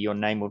going to be your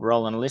name will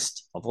roll on a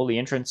list of all the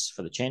entrants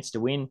for the chance to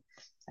win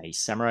a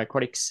Samurai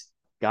Aquatics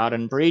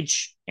Garden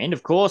Bridge. And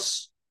of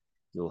course,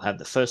 you'll have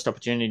the first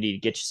opportunity to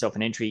get yourself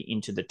an entry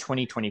into the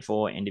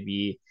 2024 end of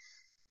year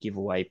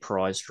giveaway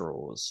prize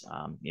draws.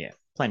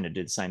 Plan to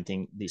do the same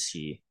thing this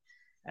year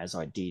as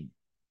I did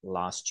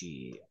last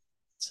year.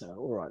 So,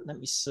 all right, let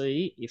me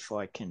see if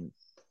I can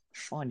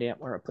find out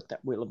where I put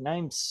that wheel of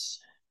names.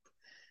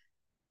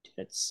 Did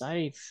it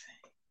save?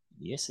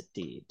 Yes, it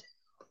did.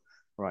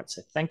 All right,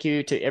 so thank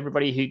you to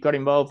everybody who got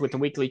involved with the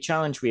weekly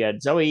challenge. We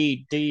had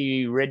Zoe,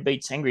 D, Red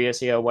Beats, Angry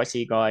SEO,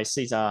 YC Guy,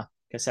 Caesar,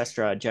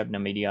 Cassastra, Jabna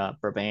Media,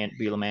 Brabant,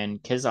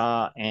 Buelerman,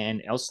 Kezar,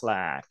 and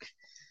Elslack.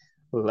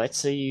 Let's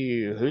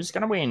see who's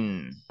going to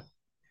win.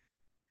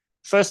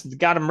 First, the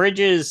Garden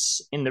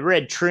Bridges in the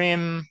red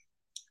trim.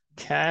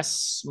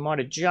 Cass might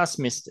have just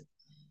missed it.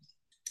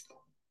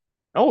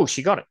 Oh,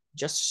 she got it.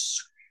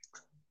 Just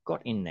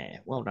got in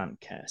there. Well done,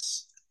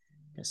 Cass.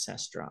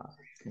 Cassastra.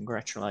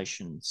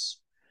 Congratulations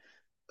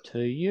to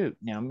you.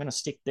 Now, I'm going to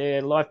stick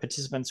there. Live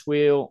participants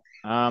wheel.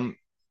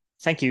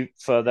 Thank you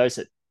for those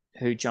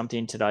who jumped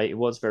in today. It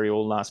was very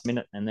all last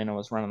minute, and then I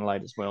was running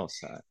late as well,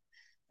 so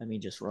let me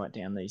just write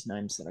down these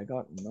names that I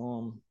got.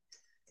 Norm,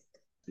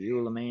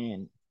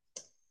 Buelerman,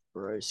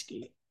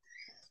 Broski,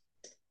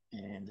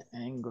 and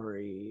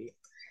Angry.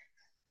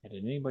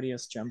 Did anybody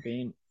else jump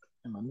in?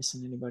 Am I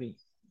missing anybody?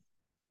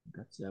 I've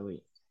got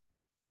Zoe.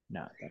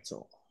 No, that's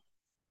all.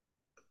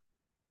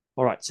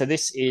 All right, so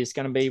this is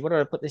going to be, what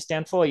did I put this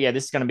down for? Yeah,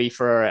 this is going to be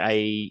for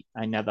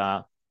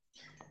another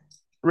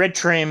red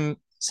trim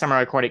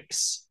Samurai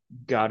Aquatics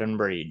Garden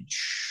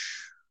Bridge.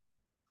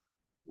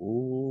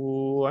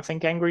 Ooh, I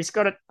think Angry's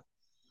got it.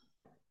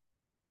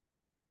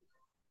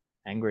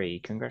 Angry,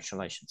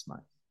 congratulations,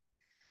 mate.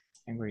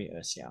 Angry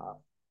Ursia.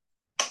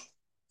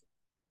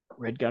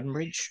 Red Garden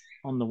Bridge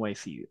on the way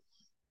for you.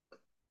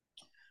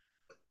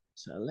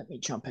 So let me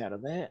jump out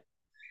of there.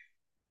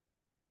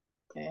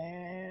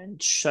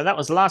 And so that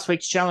was last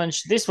week's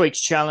challenge. This week's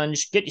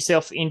challenge, get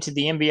yourself into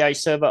the NBA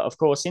server, of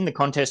course, in the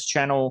contest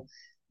channel.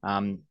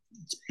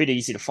 It's a bit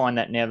easy to find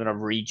that now that I've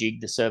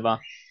rejigged the server.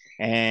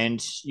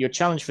 And your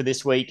challenge for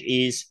this week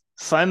is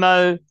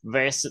FOMO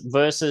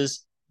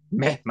versus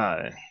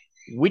MEHMO.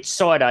 Which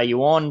side are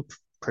you on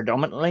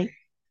predominantly?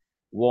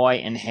 Why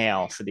and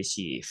how for this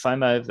year?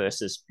 FOMO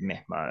versus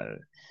MEHMO.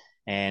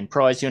 And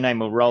prize, your name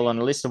will roll on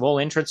a list of all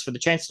entrants for the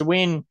chance to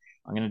win.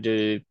 I'm going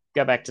to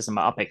go back to some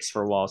UPX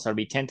for a while. So it'll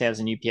be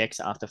 10,000 UPX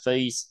after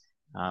fees.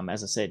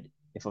 As I said,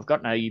 if I've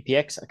got no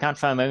UPX, I can't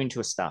FOMO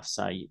into a stuff.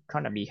 So you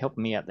kind of be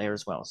helping me out there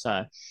as well.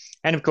 So,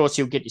 and of course,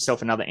 you'll get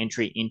yourself another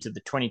entry into the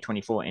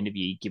 2024 end of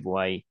year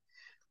giveaway,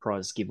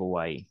 prize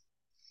giveaway.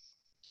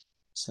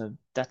 So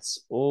that's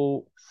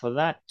all for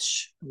that.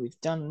 We've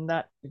done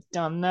that.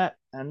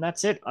 And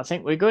that's it. I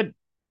think we're good.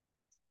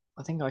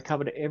 I think I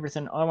covered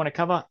everything I want to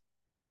cover.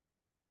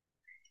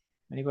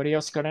 Anybody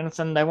else got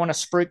anything they want to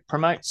spruik,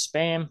 promote,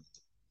 spam?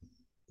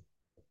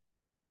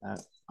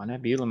 I know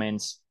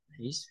Buelerman's,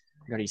 he's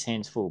got his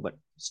hands full, but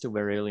still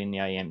very early in the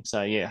AM.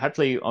 So, yeah,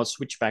 hopefully I'll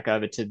switch back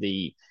over to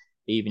the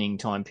evening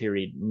time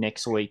period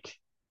next week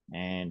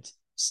and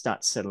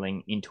start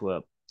settling into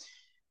a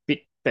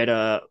bit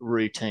better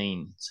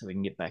routine so we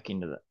can get back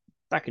into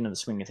back into the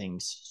swing of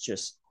things. It's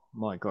just,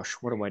 my gosh,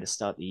 what a way to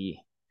start the year.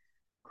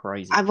 I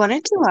Crazy.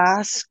 wanted to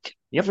ask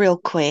Yep, real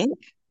quick,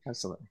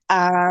 absolutely.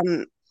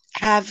 um,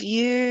 have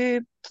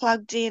you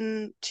plugged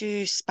in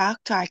to Spark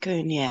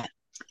Tycoon yet?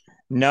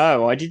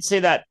 No, I did see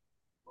that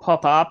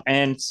pop up,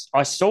 and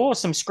I saw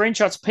some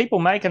screenshots. People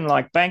making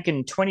like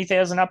banking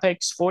 20,000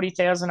 UPX,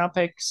 40,000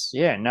 UPX.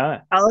 Yeah, no,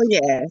 Oh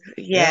yeah, yeah,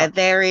 yeah.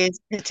 there is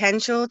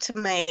potential to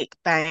make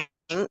bank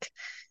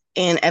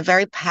in a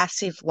very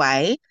passive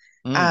way,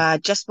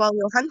 Mm. just while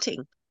you're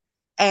hunting.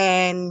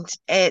 And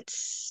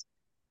it's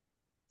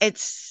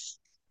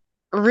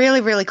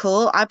really, really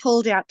cool. I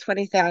pulled out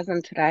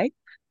 20,000 today,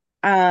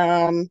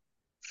 um,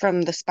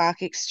 from the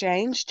Spark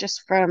Exchange,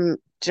 just from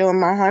doing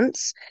my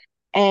hunts.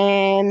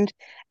 And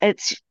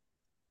it's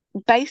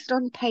based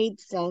on paid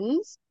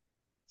sends.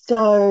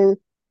 So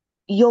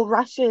your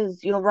rush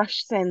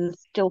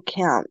sends still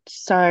count.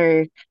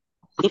 So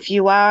if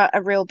you are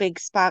a real big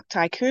Spark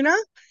tycooner,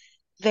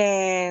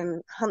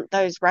 then hunt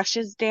those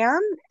rushes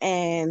down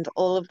and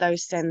all of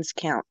those sends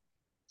count.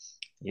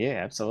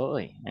 Yeah,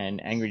 absolutely.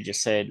 And Angry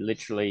just said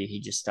literally he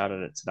just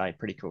started it today.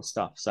 Pretty cool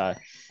stuff. So,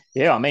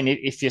 yeah, I mean,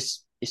 if you're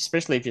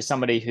especially if you're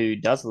somebody who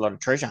does a lot of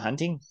treasure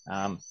hunting,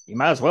 you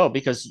may as well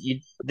because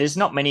there's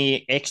not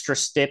many extra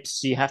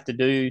steps you have to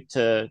do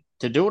to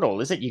do it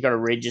all, is it? You got to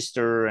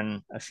register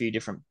and a few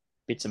different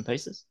bits and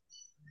pieces.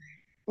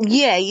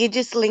 Yeah, you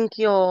just link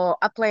your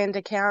Upland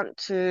account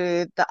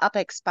to the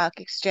UpX Spark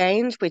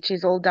Exchange, which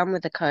is all done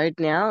with a code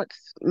now.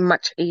 It's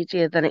much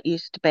easier than it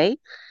used to be.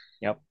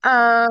 Yep.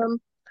 Um,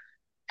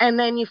 and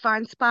then you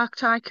find Spark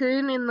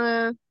Tycoon in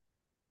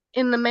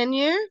the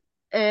menu.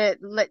 It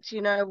lets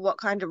you know what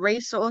kind of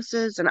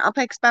resources and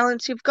UpX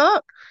balance you've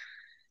got.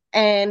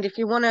 And if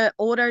you want to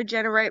auto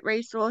generate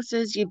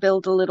resources, you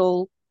build a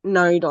little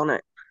node on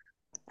it.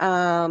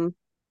 Um,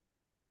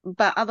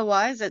 but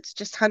otherwise, it's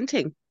just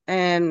hunting.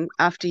 And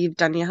after you've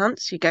done your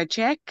hunts, you go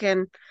check,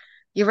 and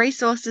your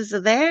resources are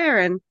there,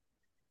 and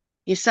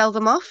you sell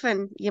them off,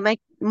 and you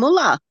make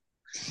moolah.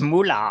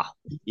 Moolah.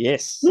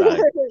 Yes. So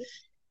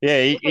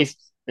yeah, if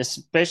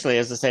especially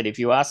as I said, if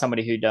you are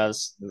somebody who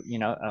does,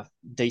 a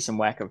decent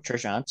whack of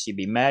treasure hunts, you'd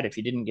be mad if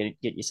you didn't get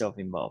yourself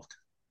involved.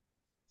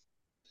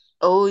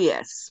 Oh,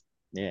 yes.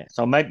 Yeah,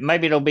 so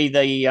maybe it'll be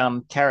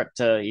the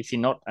character. If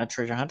you're not a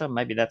treasure hunter,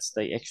 maybe that's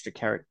the extra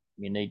character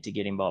you need to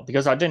get involved.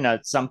 Because I do know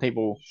some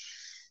people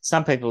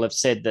have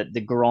said that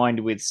the grind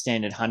with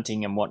standard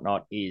hunting and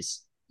whatnot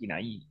is,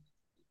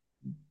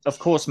 of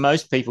course,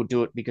 most people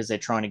do it because they're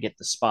trying to get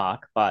the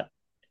spark. But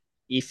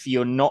if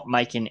you're not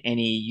making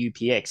any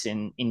UPX,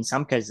 and in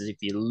some cases, if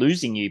you're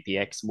losing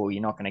UPX, well,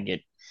 you're not going to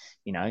get,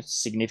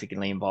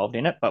 significantly involved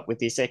in it. But with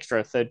this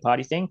extra third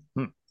party thing,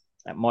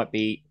 that might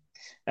be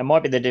that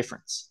might be the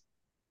difference.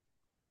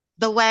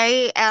 The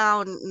way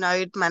our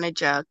node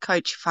manager,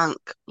 Coach Funk,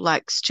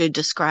 likes to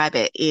describe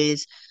it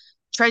is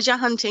treasure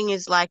hunting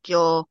is like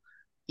your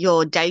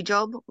day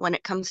job when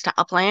it comes to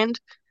Upland.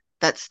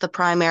 That's the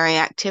primary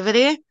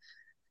activity.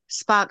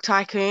 Spark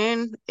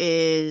Tycoon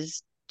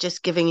is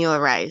just giving you a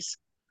raise.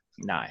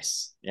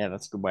 Nice. Yeah,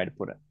 that's a good way to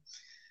put it.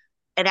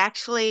 It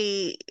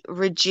actually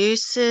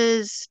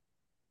reduces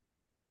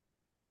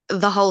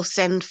the whole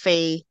send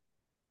fee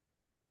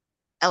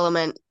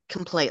element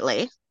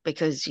completely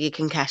because you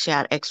can cash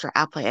out extra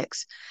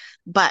UpX.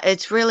 But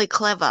it's really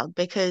clever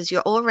because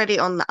you're already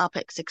on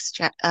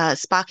the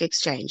Spark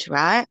Exchange,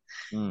 right?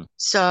 Mm.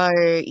 So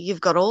you've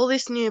got all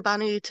this new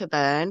money to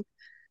burn.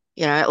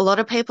 You know, a lot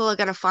of people are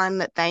going to find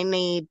that they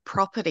need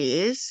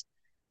properties.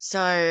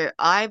 So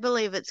I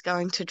believe it's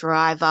going to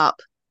drive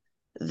up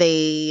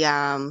the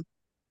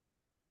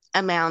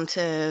amount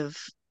of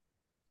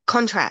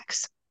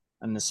contracts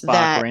And the spark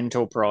that,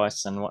 rental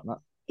price and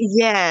whatnot.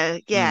 yeah,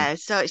 Mm. yeah.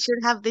 So it should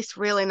have this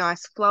really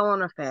nice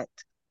flow-on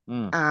effect,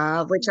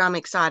 Mm. which I'm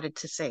excited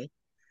to see.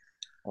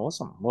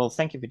 Awesome. Well,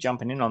 thank you for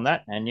jumping in on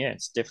that. And yeah,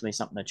 it's definitely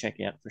something to check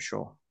out for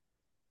sure.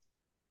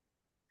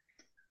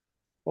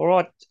 All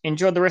right.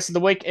 Enjoy the rest of the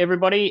week,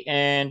 everybody.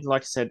 And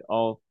like I said,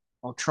 I'll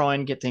try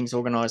and get things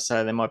organized.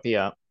 So there might be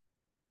a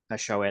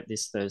show out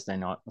this Thursday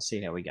night. We'll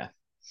see how we go.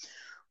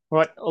 All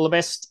right. All the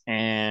best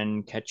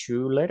and catch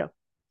you later.